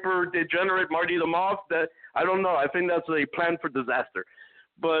already hyper degenerate Marty the Moth. That I don't know. I think that's a plan for disaster.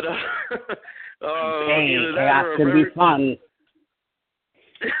 But hey, chaos can be fun.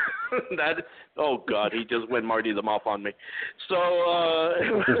 Oh God, he just went Marty the Moth on me. So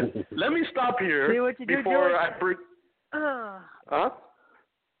let me stop here before I bring. Huh?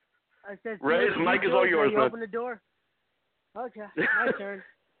 I said, Ray, the mic is all yours, man. Open the door. Okay, my turn.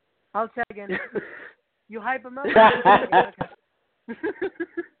 I'll tag in. You hype him up?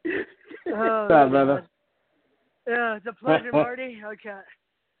 What's up, brother? Yeah, it's a pleasure, Marty. Okay.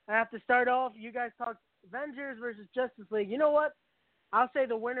 I have to start off. You guys talk Avengers versus Justice League. You know what? I'll say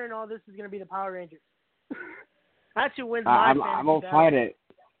the winner in all this is going to be the Power Rangers. That's who wins my fantasy I won't battle. fight it.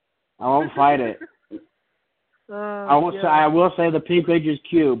 I won't fight it. I will say the Pink Ranger's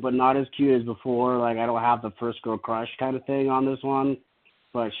cute, but not as cute as before. Like, I don't have the first girl crush kind of thing on this one,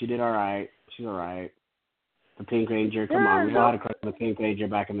 but she did all right. She's all right. The Pink Ranger, come on. We had a crush on the Pink Ranger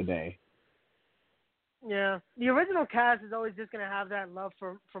back in the day. Yeah. The original cast is always just going to have that love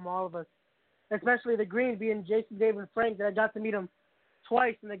from all of us, especially the Green being Jason David Frank, that I got to meet him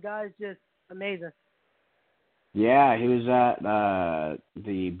twice, and the guy's just amazing. Yeah, he was at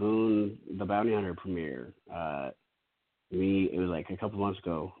the Boone the Bounty Hunter premiere. It was like a couple months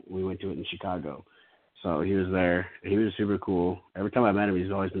ago. We went to it in Chicago. So he was there. He was super cool. Every time I met him, he's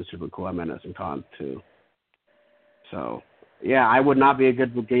always been super cool. I met him at some cons too. So, yeah, I would not be a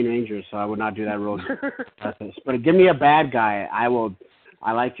good Green Ranger, so I would not do that role. But give me a bad guy. I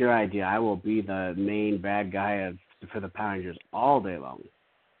like your idea. I will be the main bad guy for the Power Rangers all day long.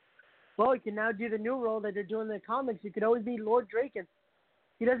 Well, you can now do the new role that they're doing in the comics. You could always be Lord Draken.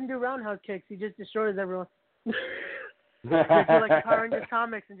 He doesn't do roundhouse kicks. He just destroys everyone. Just do like Power Rangers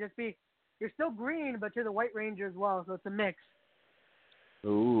comics and just be. You're still green, but you're the White Ranger as well, so it's a mix.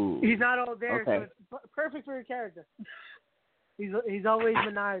 Ooh. He's not all there, Okay. so it's perfect for your character. He's always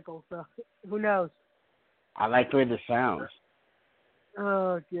maniacal, so who knows? I like the way this sounds.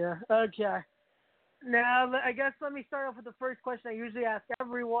 Oh, yeah. Okay. Now, I guess let me start off with the first question I usually ask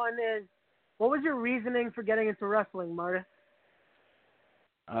everyone is, what was your reasoning for getting into wrestling, Marty?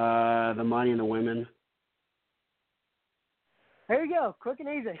 The money and the women. There you go. Quick and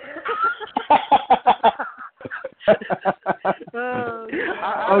easy.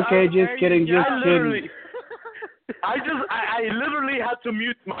 Okay, just kidding, just kidding. I literally had to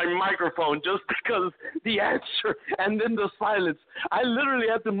mute my microphone just because the answer and then the silence. I literally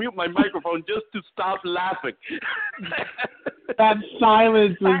had to mute my microphone just to stop laughing. That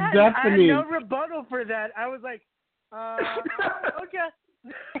silence was deafening. I had no rebuttal for that. I was like, okay.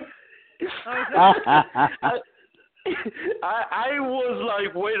 I was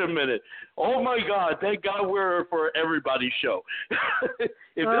like, wait a minute. Oh, my God. Thank God we're for everybody's show. If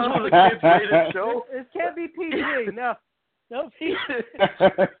this was a kids-rated show. This can't be PG. No PG.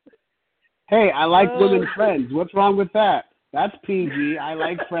 Hey, I like women friends. What's wrong with that? That's PG. I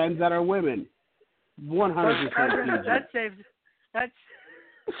like friends that are women. 100% PG. That saves. That's.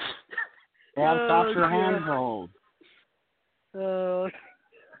 They have softer hands to hold.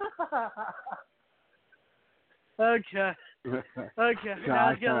 Okay. Gosh,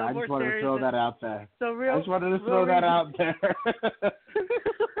 I just wanted to throw that out there. I just wanted to throw that out there.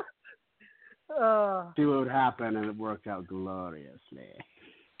 See what would happen, and it worked out gloriously.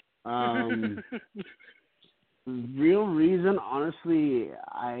 Real reason, honestly,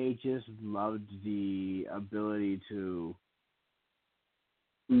 I just loved the ability to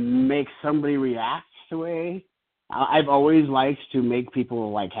make somebody react the way. I've always liked to make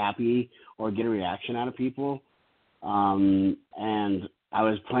people like happy or get a reaction out of people. And I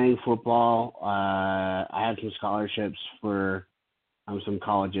was playing football. I had some scholarships for some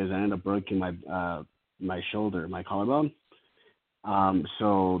colleges. I ended up breaking my shoulder, my collarbone.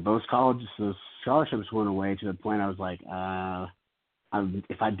 So those scholarships went away to the point I was like,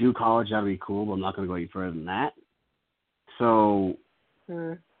 if I do college, that'll be cool, but I'm not going to go any further than that. So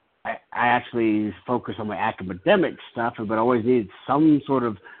I actually focused on my academic stuff, but always needed some sort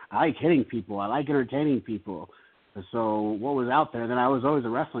of, I like hitting people. I like entertaining people. So what was out there, then I was always a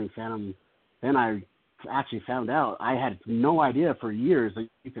wrestling fan. And then I actually found out I had no idea for years that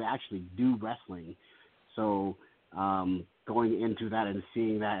you could actually do wrestling. So going into that and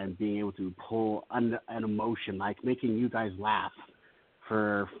seeing that and being able to pull an emotion, like making you guys laugh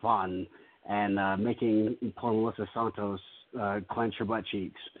for fun and making poor Melissa Santos clench her butt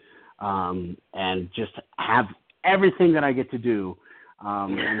cheeks and just have everything that I get to do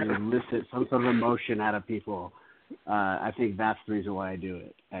and elicit some sort of emotion out of people. I think that's the reason why I do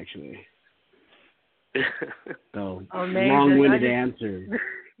it, actually. So, long-winded answer.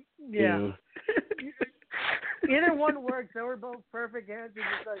 Yeah. You know. Either one works. They were both perfect answers.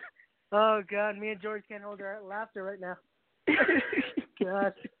 It's like, oh, God, me and George can't hold our laughter right now.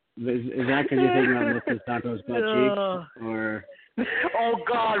 God. Is that because you're thinking about Mr. Santos' butt cheeks? Or... Oh,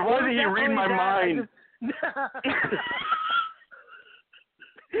 God, why did he read my mind?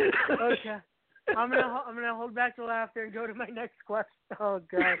 Okay. I'm gonna hold back the laughter and go to my next question. Oh,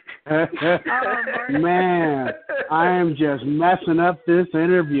 God. Man, I am just messing up this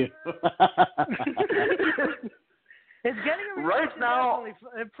interview. It's getting a reaction right now.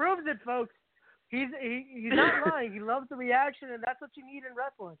 It proves it, folks. He's not lying. He loves the reaction, and that's what you need in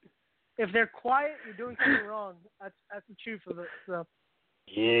wrestling. If they're quiet, you're doing something wrong. That's the truth of it. So.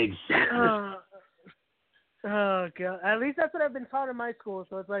 Exactly. Oh, God. At least that's what I've been taught in my school.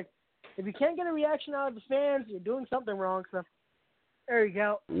 So it's like, if you can't get a reaction out of the fans, you're doing something wrong. So there you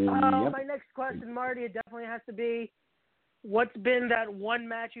go. Yep. My next question, Marty, it definitely has to be, what's been that one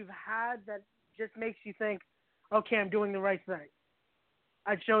match you've had that just makes you think, okay, I'm doing the right thing?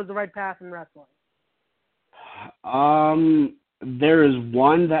 I chose the right path in wrestling. There is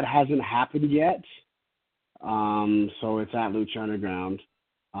one that hasn't happened yet. So it's at Lucha Underground.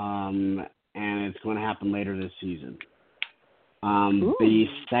 And it's going to happen later this season.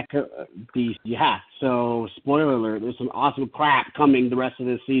 So spoiler alert, there's some awesome crap coming the rest of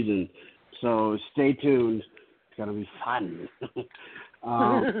this season. So stay tuned. It's going to be fun.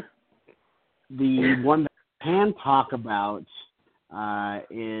 The one that I can talk about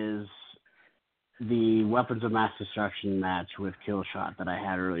is the Weapons of Mass Destruction match with Killshot that I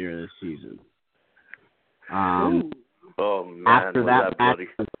had earlier this season. Oh, man, after was that match, bloody?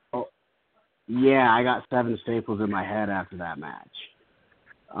 yeah, I got 7 staples in my head after that match.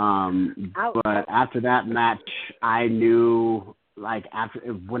 But after that match, I knew, like,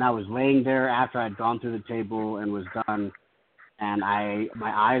 when I was laying there after I'd gone through the table and was done, and my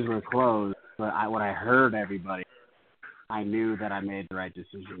eyes were closed, but when I heard everybody, I knew that I made the right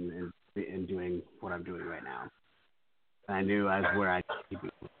decision in doing what I'm doing right now. I knew I was where I could be,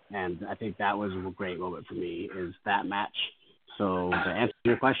 and I think that was a great moment for me, is that match. So to answer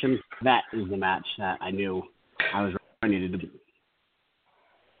your question, that is the match that I knew I was where I needed to be.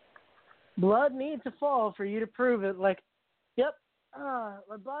 Blood needs to fall for you to prove it. Like, yep,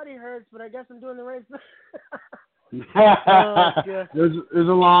 my body hurts, but I guess I'm doing the right thing. There's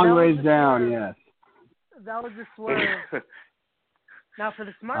a long ways down, yes. That was the swerve. Now, for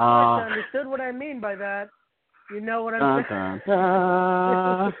the smart ones that understood what I mean by that, you know what I'm saying.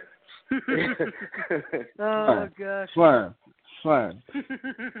 Oh, gosh. Swerve.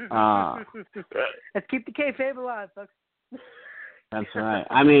 Let's keep the kayfabe alive, folks. That's right.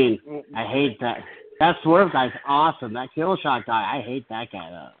 I mean, I hate that. That Swerve guy's awesome. That Kill Shot guy, I hate that guy,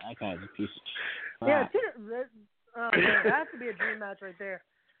 though. That guy's a piece of crap. Yeah, that has to be a dream match right there.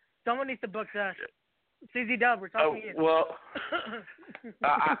 Someone needs to book that. CZ Dub, we're talking to you. Well,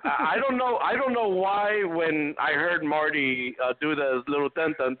 I don't know why when I heard Marty do the little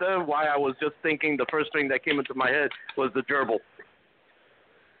dun dun dun, why I was just thinking the first thing that came into my head was the gerbil.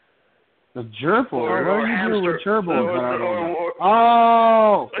 The gerbil? What are you doing with gerbils?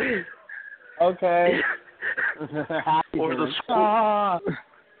 Oh! Okay. Or the squirrel.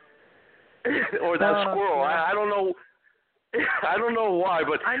 Or that squirrel. Yeah. I don't know. I don't know why,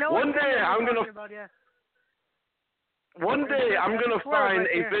 but one day I'm gonna. One day I'm gonna find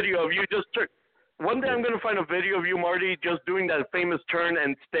a video of you just. One day I'm gonna find a video of you, Marty, just doing that famous turn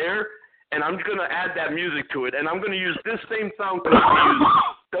and stare, and I'm gonna add that music to it, and I'm gonna use this same sound clip to use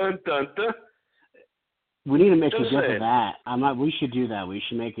dun dun dun. We need to make a GIF of that. We should do that. We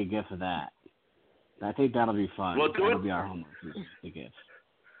should make a GIF of that. I think that'll be fun. Well, that'll be our homework. The GIF.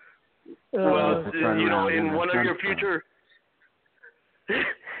 Well, in one of your future.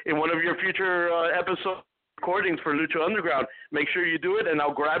 In one of your future episode recordings for Lucha Underground, make sure you do it, and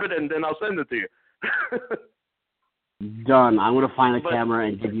I'll grab it, and then I'll send it to you. Done. I'm going to find the camera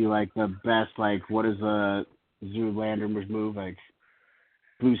and give you, like, the best, like, what is the Zoolander's move, like,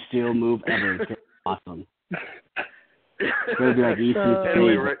 Blue Steel move ever. It's awesome. It's going to be like EC3,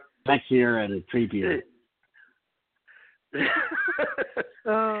 anyway, sexier and creepier.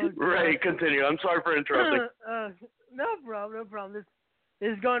 Ray, continue. I'm sorry for interrupting. No problem. This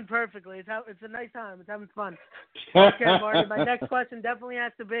is going perfectly. It's a nice time. It's having fun. Okay, Marty, my next question definitely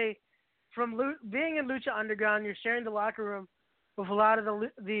has to be, from being in Lucha Underground, you're sharing the locker room with a lot of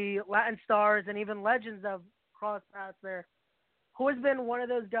the Latin stars and even legends that have crossed paths there. Who has been one of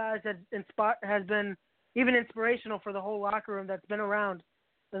those guys that has been even inspirational for the whole locker room that's been around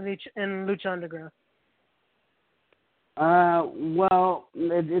in Lucha Underground? Well,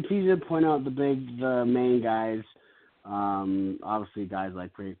 it's easy to point out the main guys. Obviously, guys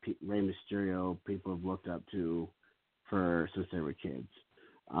like Rey Mysterio, people have looked up to since they were kids.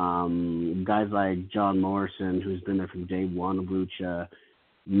 Guys like John Morrison, who's been there from day one of Lucha.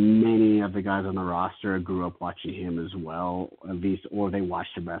 Many of the guys on the roster grew up watching him as well, at least, or they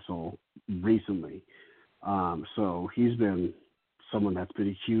watched him wrestle recently. So he's been someone that's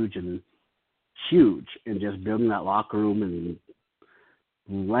been huge in just building that locker room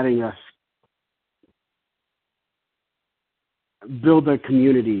and letting us build a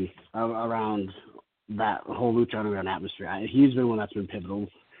community around that whole Lucha Underground atmosphere. He's been one that's been pivotal,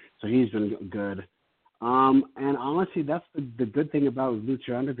 so he's been good. And honestly, that's the good thing about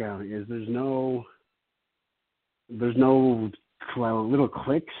Lucha Underground is there's no little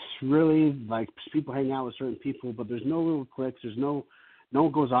cliques really. Like, people hang out with certain people, but there's no little cliques. No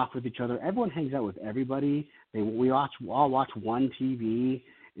one goes off with each other. Everyone hangs out with everybody. We all watch one TV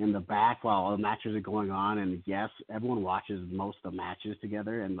in the back while all the matches are going on, and yes, everyone watches most of the matches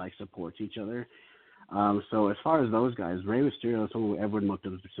together and like supports each other. So as far as those guys, Rey Mysterio is someone everyone looked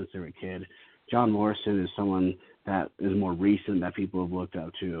up to since they were a kid. John Morrison is someone that is more recent that people have looked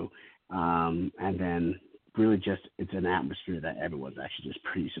up to, and then really just it's an atmosphere that everyone's actually just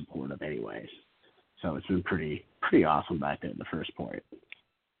pretty supportive anyways. So it's been pretty awesome back there at the first point.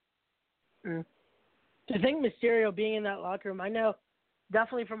 I think Mysterio being in that locker room, I know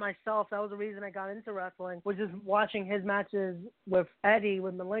definitely for myself, that was the reason I got into wrestling, was just watching his matches with Eddie,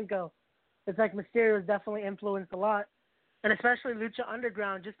 with Malenko. It's like Mysterio has definitely influenced a lot. And especially Lucha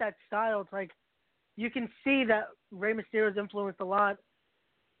Underground, just that style. It's like you can see that Rey Mysterio's influenced a lot.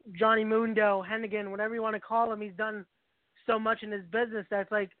 Johnny Mundo, Hennigan, whatever you want to call him, he's done so much in his business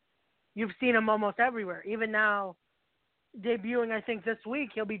that's like you've seen him almost everywhere. Even now, debuting, I think, this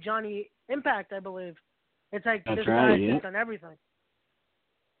week. He'll be Johnny Impact, I believe. It's like That's this right, guy's yeah. just on everything.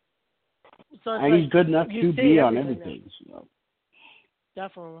 So it's And like, he's good enough you to see be on everything everything. So.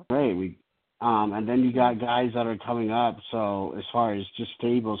 Definitely. Great. And then you got guys that are coming up. So as far as just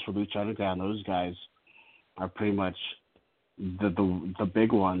stables for Lucha Underground, those guys are pretty much the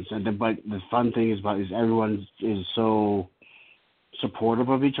big ones. But the fun thing is everyone is so supportive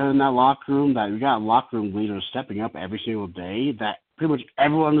of each other in that locker room that we got locker room leaders stepping up every single day. That pretty much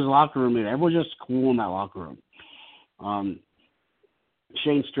everyone in the locker room, everyone's just cool in that locker room.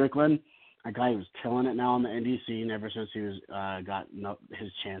 Shane Strickland, a guy who's killing it now on the indie scene ever since he was got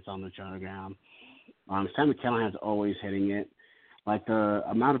his chance on Lucha Underground. Sam McCallum always hitting it. Like, the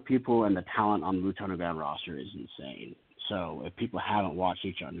amount of people and the talent on the Lucha Underground roster is insane. So if people haven't watched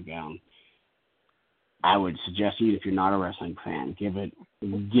Lucha Underground, I would suggest, even if you're not a wrestling fan, give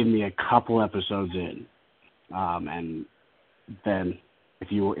me a couple episodes in, and then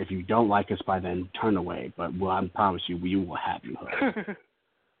if you don't like us by then, turn away. But I promise you, we will have you hooked.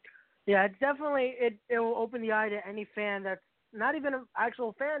 Yeah, it's definitely it will open the eye to any fan that's not even an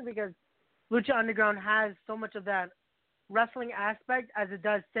actual fan, because Lucha Underground has so much of that wrestling aspect as it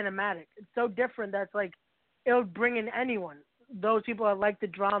does cinematic. It's so different that's like it'll bring in anyone. Those people that like the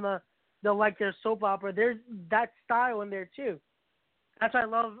drama, they'll like their soap opera. There's that style in there too. That's what I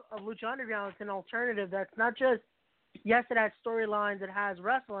love of Lucha Underground. It's an alternative that's not just, yes, it has storylines, it has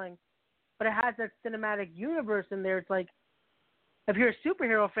wrestling, but it has that cinematic universe in there. It's like, if you're a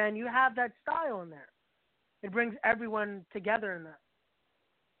superhero fan, you have that style in there. It brings everyone together in that.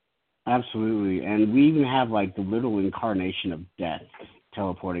 Absolutely. And we even have, like, the little incarnation of death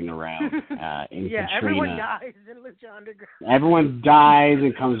teleporting around in yeah, Katrina. everyone dies in Lucha Underground. Everyone dies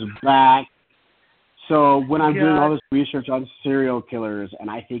and comes back. So when I'm doing all this research on serial killers, and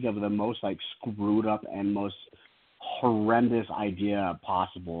I think of the most, like, screwed up and most horrendous idea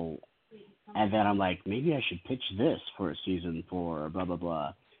possible, and then I'm like, maybe I should pitch this for a season 4, blah, blah,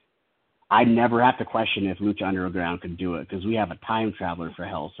 blah. I never have to question if Lucha Underground could do it, because we have a time traveler, for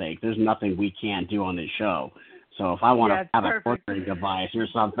hell's sake. There's nothing we can't do on this show. So if I want to have a torturing device or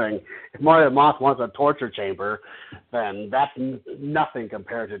something, if Moth wants a torture chamber, then that's nothing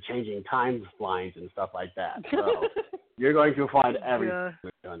compared to changing timelines and stuff like that. So you're going to find everything in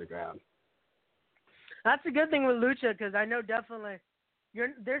Lucha Underground. That's a good thing with Lucha, because I know definitely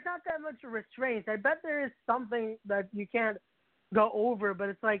there's not that much restraints. I bet there is something that you can't go over, but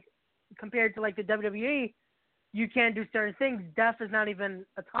it's like, compared to like the WWE, you can't do certain things. Death is not even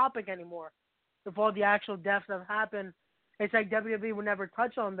a topic anymore. With all the actual deaths that have happened, it's like WWE would never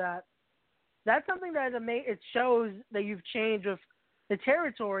touch on that. That's something that it shows that you've changed with the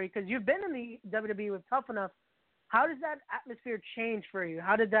territory, because you've been in the WWE with Tough Enough. How does that atmosphere change for you?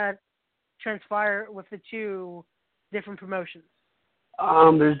 How did that transpire with the two different promotions?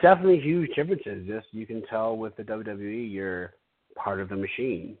 There's definitely huge differences. Just you can tell with the WWE, you're part of the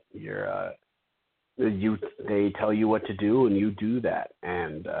machine. They tell you what to do, and you do that.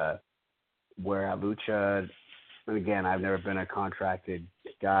 And where at Lucha, and again, I've never been a contracted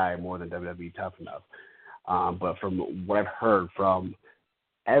guy more than WWE Tough Enough. But from what I've heard from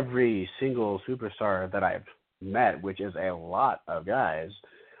every single superstar that I've met, which is a lot of guys,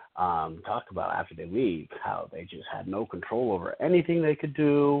 talk about after they leave how they just had no control over anything they could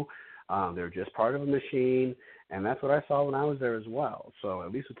do. They're just part of a machine, and that's what I saw when I was there as well. So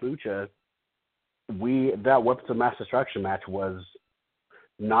at least with Lucha, that Weapons of Mass Destruction match was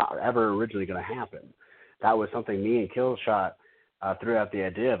not ever originally going to happen. That was something me and Killshot threw out the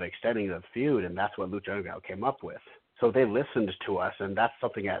idea of extending the feud, and that's what Lucha Underground came up with. So they listened to us, and that's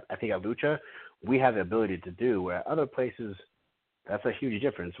something I think at Lucha we have the ability to do, where other places that's a huge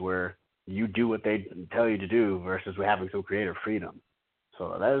difference, where you do what they tell you to do versus we're having some creative freedom.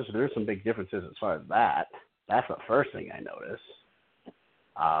 So there's some big differences as far as that. That's the first thing I noticed.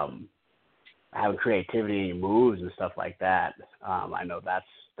 Having creativity and moves and stuff like that, I know that's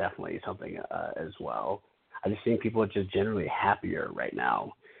definitely something as well. I just think people are just generally happier right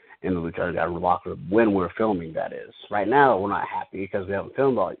now in the Lucha Underground locker room when we're filming, that is. Right now, we're not happy because we haven't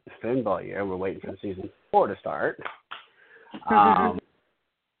filmed all year. We're waiting for season 4 to start.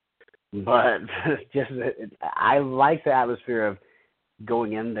 But just I like the atmosphere of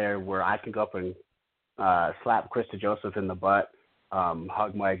going in there where I can go up and slap Krista Joseph in the butt,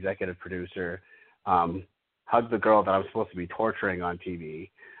 hug my executive producer, hug the girl that I'm supposed to be torturing on TV,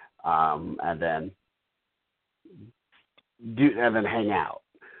 and then hang out,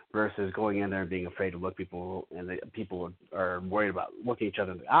 versus going in there and being afraid to look people, and people are worried about looking each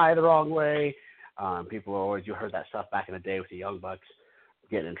other in the eye the wrong way. People are always, you heard that stuff back in the day with the Young Bucks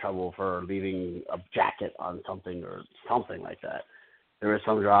getting in trouble for leaving a jacket on something or something like that. There was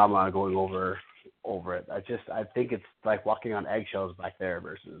some drama going over it. I think it's like walking on eggshells back there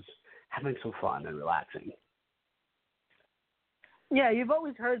versus having some fun and relaxing. Yeah, you've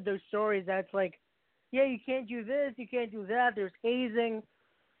always heard those stories that's like, yeah, you can't do this, you can't do that. There's hazing.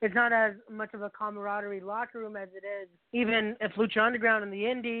 It's not as much of a camaraderie locker room as it is. Even if Lucha Underground and the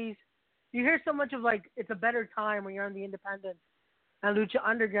Indies, you hear so much of like it's a better time when you're on the independents and Lucha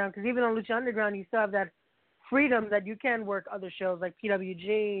Underground, because even on Lucha Underground you still have that freedom that you can work other shows like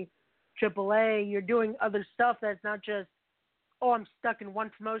PWG, AAA. You're doing other stuff that's not just, oh, I'm stuck in one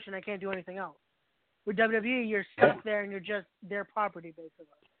promotion, I can't do anything else. With WWE, you're stuck there and you're just their property, basically.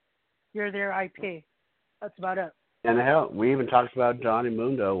 You're their IP. That's about it. And hell, we even talked about Johnny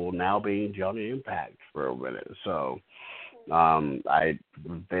Mundo will now be Johnny Impact for a minute. So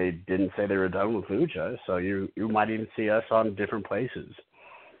they didn't say they were done with Lucha, so you might even see us on different places.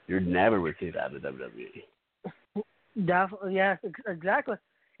 You never would see that in the WWE. Definitely, yeah, exactly.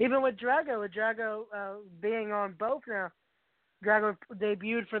 Even with Drago being on both now, Drago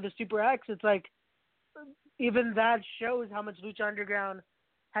debuted for the Super X. It's like, even that shows how much Lucha Underground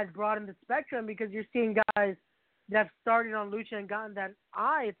has broadened the spectrum, because you're seeing guys that have started on Lucha and gotten that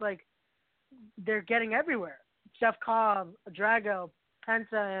eye. It's like they're getting everywhere. Chef Cobb, Drago,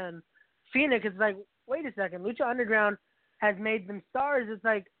 Penta, and Phoenix. It's like, wait a second, Lucha Underground has made them stars. It's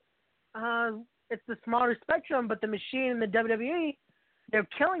like, it's the smaller spectrum, but the Machine and the WWE, they're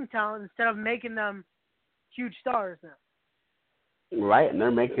killing talent instead of making them huge stars now. Right, and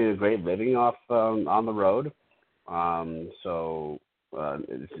they're making a great living off on the road.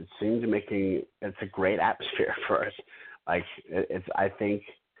 It seems it's a great atmosphere for us. Like I think,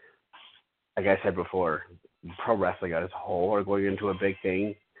 like I said before, pro wrestling as a whole are going into a big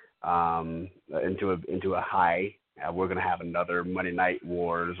thing, into a high. We're going to have another Monday Night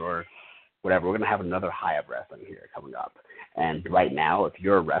Wars or whatever. We're going to have another high of wrestling here coming up. And right now, if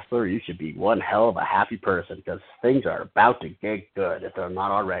you're a wrestler, you should be one hell of a happy person, because things are about to get good if they're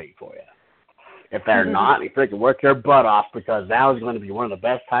not already for you. If they're not, you can work your butt off, because now is going to be one of the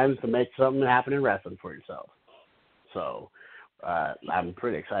best times to make something happen in wrestling for yourself. So I'm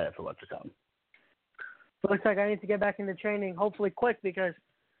pretty excited for what's to come. Looks like I need to get back into training, hopefully quick, because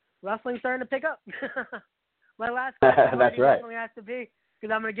wrestling's starting to pick up. My last question That's right. definitely has to be,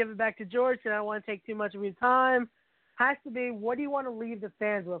 because I'm going to give it back to George, and I don't want to take too much of your time, has to be, what do you want to leave the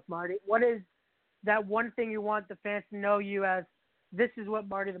fans with, Marty? What is that one thing you want the fans to know you as, this is what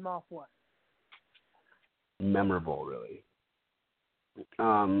Marty the Moth was? Memorable, really.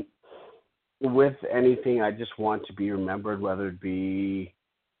 With anything, I just want to be remembered, whether it be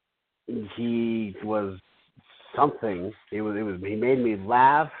he was something, he made me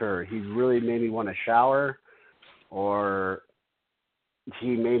laugh, or he really made me want to shower, or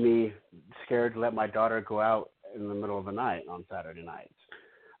he made me scared to let my daughter go out in the middle of the night on Saturday nights.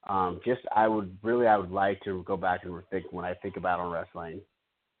 I would like to go back and think, when I think about on wrestling,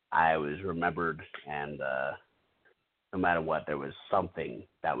 I was remembered, and no matter what, there was something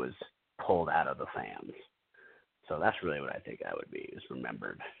that was pulled out of the fans. So that's really what I think I would be, is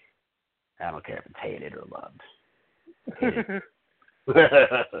remembered. I don't care if it's hated or loved.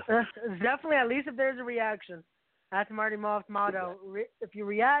 Definitely, at least if there's a reaction. That's Marty Moth's motto. If you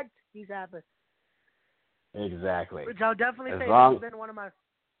react, he's happy. Exactly. Which I'll definitely say, this has been one of my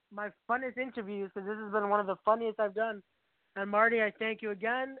funnest interviews, because this has been one of the funniest I've done. And Marty, I thank you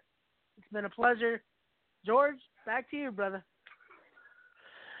again. It's been a pleasure. George, back to you, brother.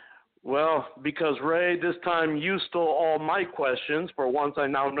 Well, because Ray, this time you stole all my questions. For once, I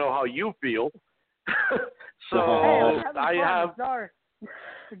now know how you feel. So I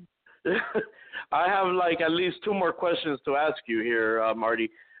have like at least two more questions to ask you here,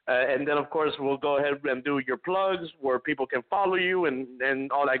 Marty. And then, of course, we'll go ahead and do your plugs where people can follow you and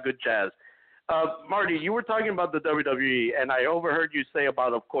all that good jazz. Marty, you were talking about the WWE, and I overheard you say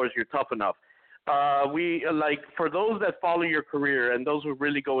about, of course, you're tough enough. For those that follow your career and those who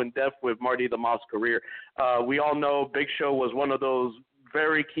really go in depth with Marty the Moth's career, we all know Big Show was one of those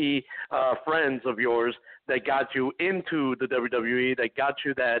very key friends of yours that got you into the WWE, that got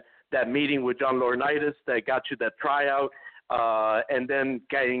you that meeting with John Laurinaitis, that got you that tryout, and then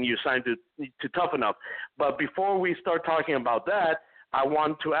getting you signed to Tough Enough. But before we start talking about that, I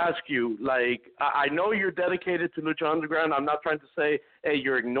want to ask you, I know you're dedicated to Lucha Underground. I'm not trying to say, hey,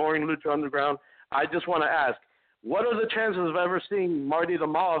 you're ignoring Lucha Underground. I just want to ask, what are the chances of ever seeing Marty the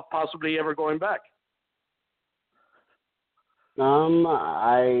Moth possibly ever going back?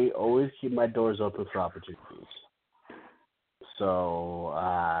 I always keep my doors open for opportunities. So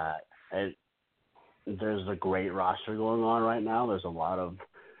there's a great roster going on right now. There's a lot of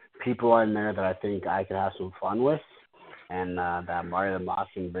people in there that I think I could have some fun with, and that Marty the Moth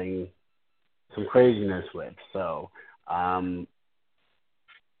can bring some craziness with. So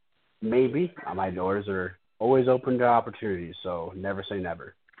maybe my doors are always open to opportunities, so never say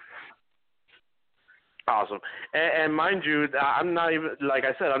never. Awesome. And mind you, I'm not even, like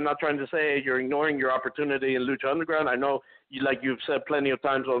I said, I'm not trying to say you're ignoring your opportunity in Lucha Underground. I know, you've said plenty of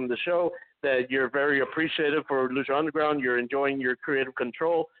times on the show, that you're very appreciative for Lucha Underground. You're enjoying your creative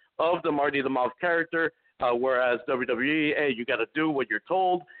control of the Marty the Moth character, whereas WWE, hey, you got to do what you're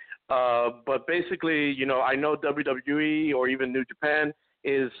told. But basically, I know WWE or even New Japan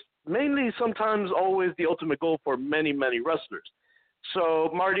is mainly sometimes always the ultimate goal for many, many wrestlers. So,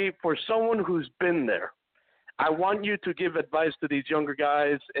 Marty, for someone who's been there, I want you to give advice to these younger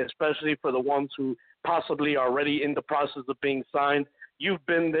guys, especially for the ones who possibly are already in the process of being signed. You've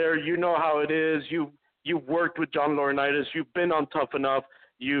been there. You know how it is. You've worked with John Laurinaitis. You've been on Tough Enough.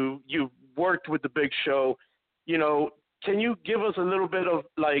 You've worked with The Big Show. Can you give us a little bit of,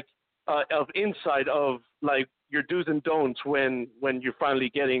 of insight of, your do's and don'ts when you're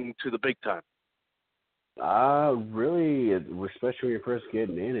finally getting to the big time? Really, especially when you're first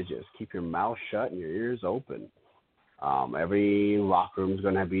getting in, is just keep your mouth shut and your ears open. Every locker room is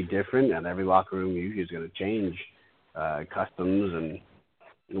going to be different, and every locker room usually is going to change customs and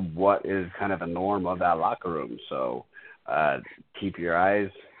what is kind of the norm of that locker room. So keep your eyes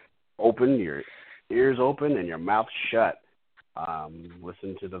open, your ears open, and your mouth shut.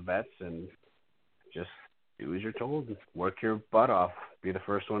 Listen to the vets and just do as you're told. Work your butt off. Be the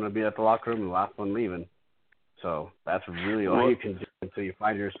first one to be at the locker room and the last one leaving. So that's really all you can do until you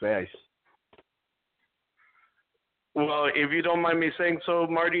find your space. Well, if you don't mind me saying so,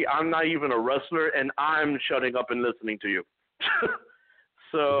 Marty, I'm not even a wrestler, and I'm shutting up and listening to you.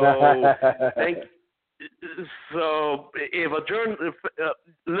 So, So, if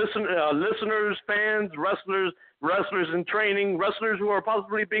listeners, fans, wrestlers in training, wrestlers who are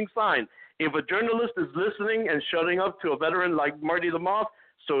possibly being signed, if a journalist is listening and shutting up to a veteran like Marty the Moth,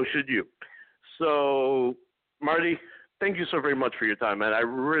 so should you. So, Marty, thank you so very much for your time, man. I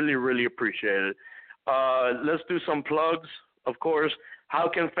really, really appreciate it. Let's do some plugs, of course. How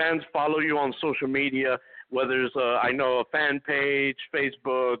can fans follow you on social media, whether it's, I know, a fan page,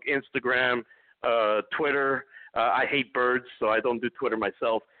 Facebook, Instagram, Twitter? I hate birds, so I don't do Twitter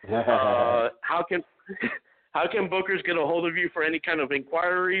myself. How can bookers get a hold of you for any kind of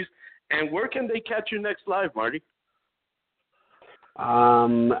inquiries, and where can they catch you next live, Marty?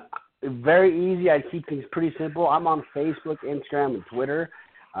 Very easy. I keep things pretty simple. I'm on Facebook, Instagram, and Twitter.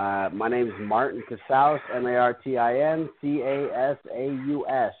 My name is Martin Casaus, MartinCasaus.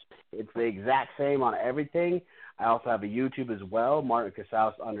 It's the exact same on everything. I also have a YouTube as well, Martin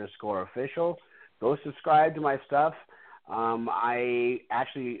Casaus _official. Go subscribe to my stuff. I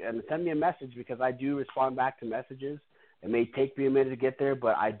actually, and send me a message because I do respond back to messages. It may take me a minute to get there,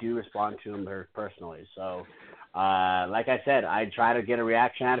 but I do respond to them very personally. So, like I said, I try to get a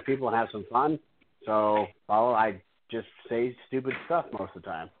reaction out of people and have some fun. So, I just say stupid stuff most of the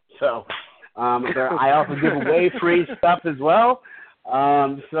time. So, I also give away free stuff as well.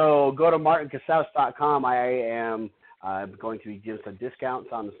 So go to martincasaus.com. I am going to be giving some discounts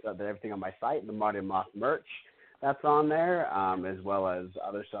on the stuff, everything on my site, the Marty Moth merch that's on there, as well as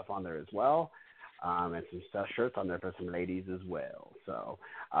other stuff on there as well. And some stuff, shirts on there for some ladies as well. So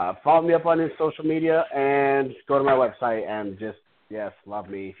follow me up on his social media and go to my website and just, yes, love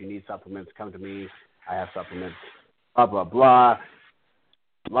me. If you need supplements, come to me. I have supplements. Blah, blah, blah.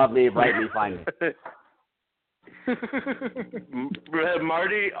 Love me, write me, find me.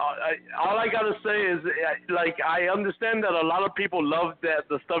 Marty, all I got to say is, I understand that a lot of people love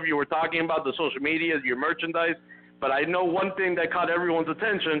the stuff you were talking about, the social media, your merchandise, but I know one thing that caught everyone's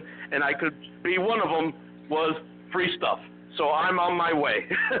attention, and I could be one of them, was free stuff. So I'm on my way.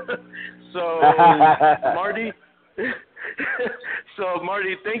 So, Marty... So,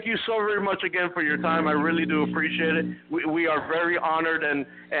 Marty, thank you so very much again for your time. I really do appreciate it. We are very honored, and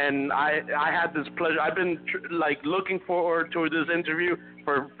I had this pleasure. I've been looking forward to this interview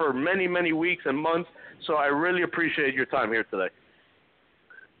for many, many weeks and months, so I really appreciate your time here today.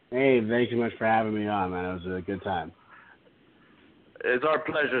 Hey, thank you much for having me on, man. It was a good time. It's our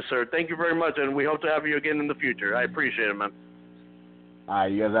pleasure, sir. Thank you very much, and we hope to have you again in the future. I appreciate it, man. All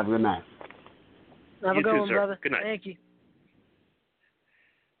right, you guys have a good night. Have a good one, sir. brother. Good night. Thank you.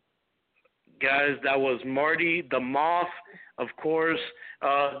 guys, that was Marty the Moth, of course.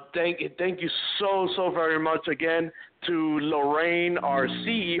 Thank you so very much again to Lorraine, our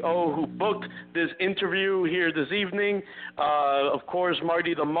CEO, who booked this interview here this evening. Of course,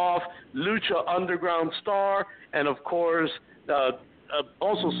 Marty the Moth, Lucha Underground star, and of course,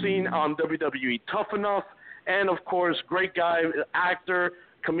 also seen on WWE Tough Enough, and of course, great guy, actor,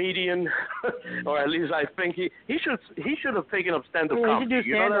 comedian, or at least I think he should have taken up stand-up comedy.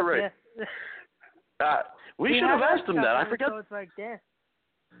 You know that, right? Yeah. We should have asked him that. I forgot. So it's like this.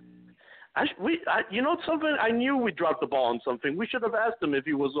 You know something? I knew we dropped the ball on something. We should have asked him if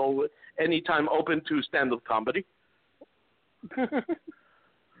he was anytime open to stand-up comedy. Well,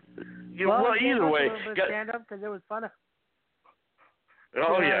 either way. Stand-up because it was fun.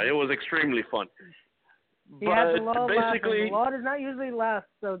 Oh yeah, it was extremely fun. He had the But basically, the law does not usually laugh,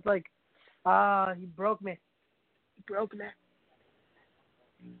 so it's like, he broke me. He broke me.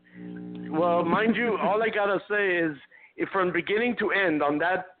 Well, mind you, all I gotta say is, from beginning to end on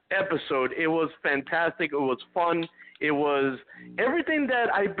that episode, it was fantastic. It was fun. It was everything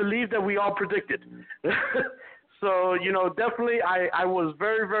that I believe that we all predicted. So, definitely I was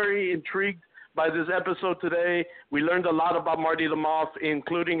very, very intrigued by this episode today. We learned a lot about Marty the Moth,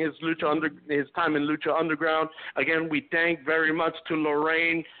 including his time in Lucha Underground. Again, we thank very much to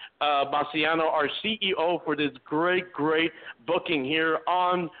Lorraine Bassiano, our CEO, for this great booking here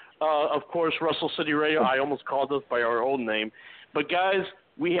on, of course, Wrestle City Radio. I almost called us by our old name. But, guys,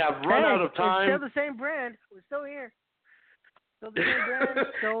 we have run out of time. It's still the same brand. We're still here. Still the same brand.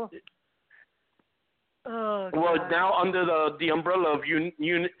 Still. Oh, well, now under the umbrella of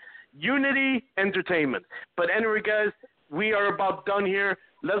Unity Entertainment. But anyway, guys, we are about done here.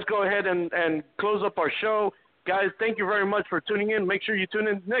 Let's go ahead and close up our show. Guys, thank you very much for tuning in. Make sure you tune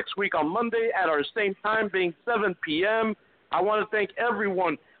in next week on Monday at our same time, being 7 p.m. I want to thank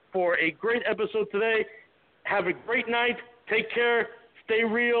everyone for a great episode today. Have a great night. Take care. Stay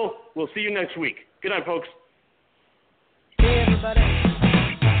real. We'll see you next week. Good night, folks. Hey, everybody.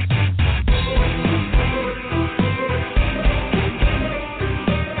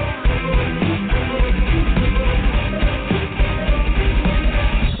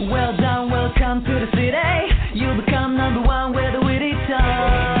 Well done, welcome to the city. You become number one with a witty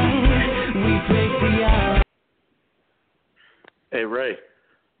tongue. We break the ice. Hey, Ray.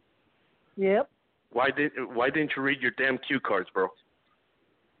 Yep. Why didn't you read your damn cue cards, bro?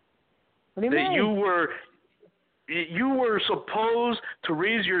 What do you mean? You were supposed to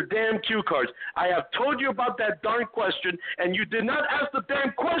read your damn cue cards. I have told you about that darn question, and you did not ask the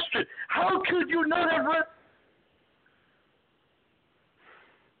damn question. How could you not have read?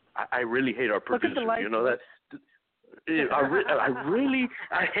 I really hate our producers. You know that?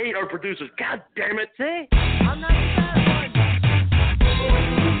 I hate our producers. God damn it. See? I'm not that one.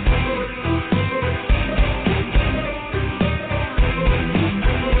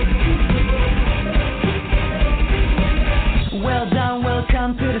 Well done,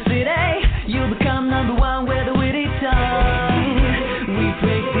 welcome to the city. You become number one with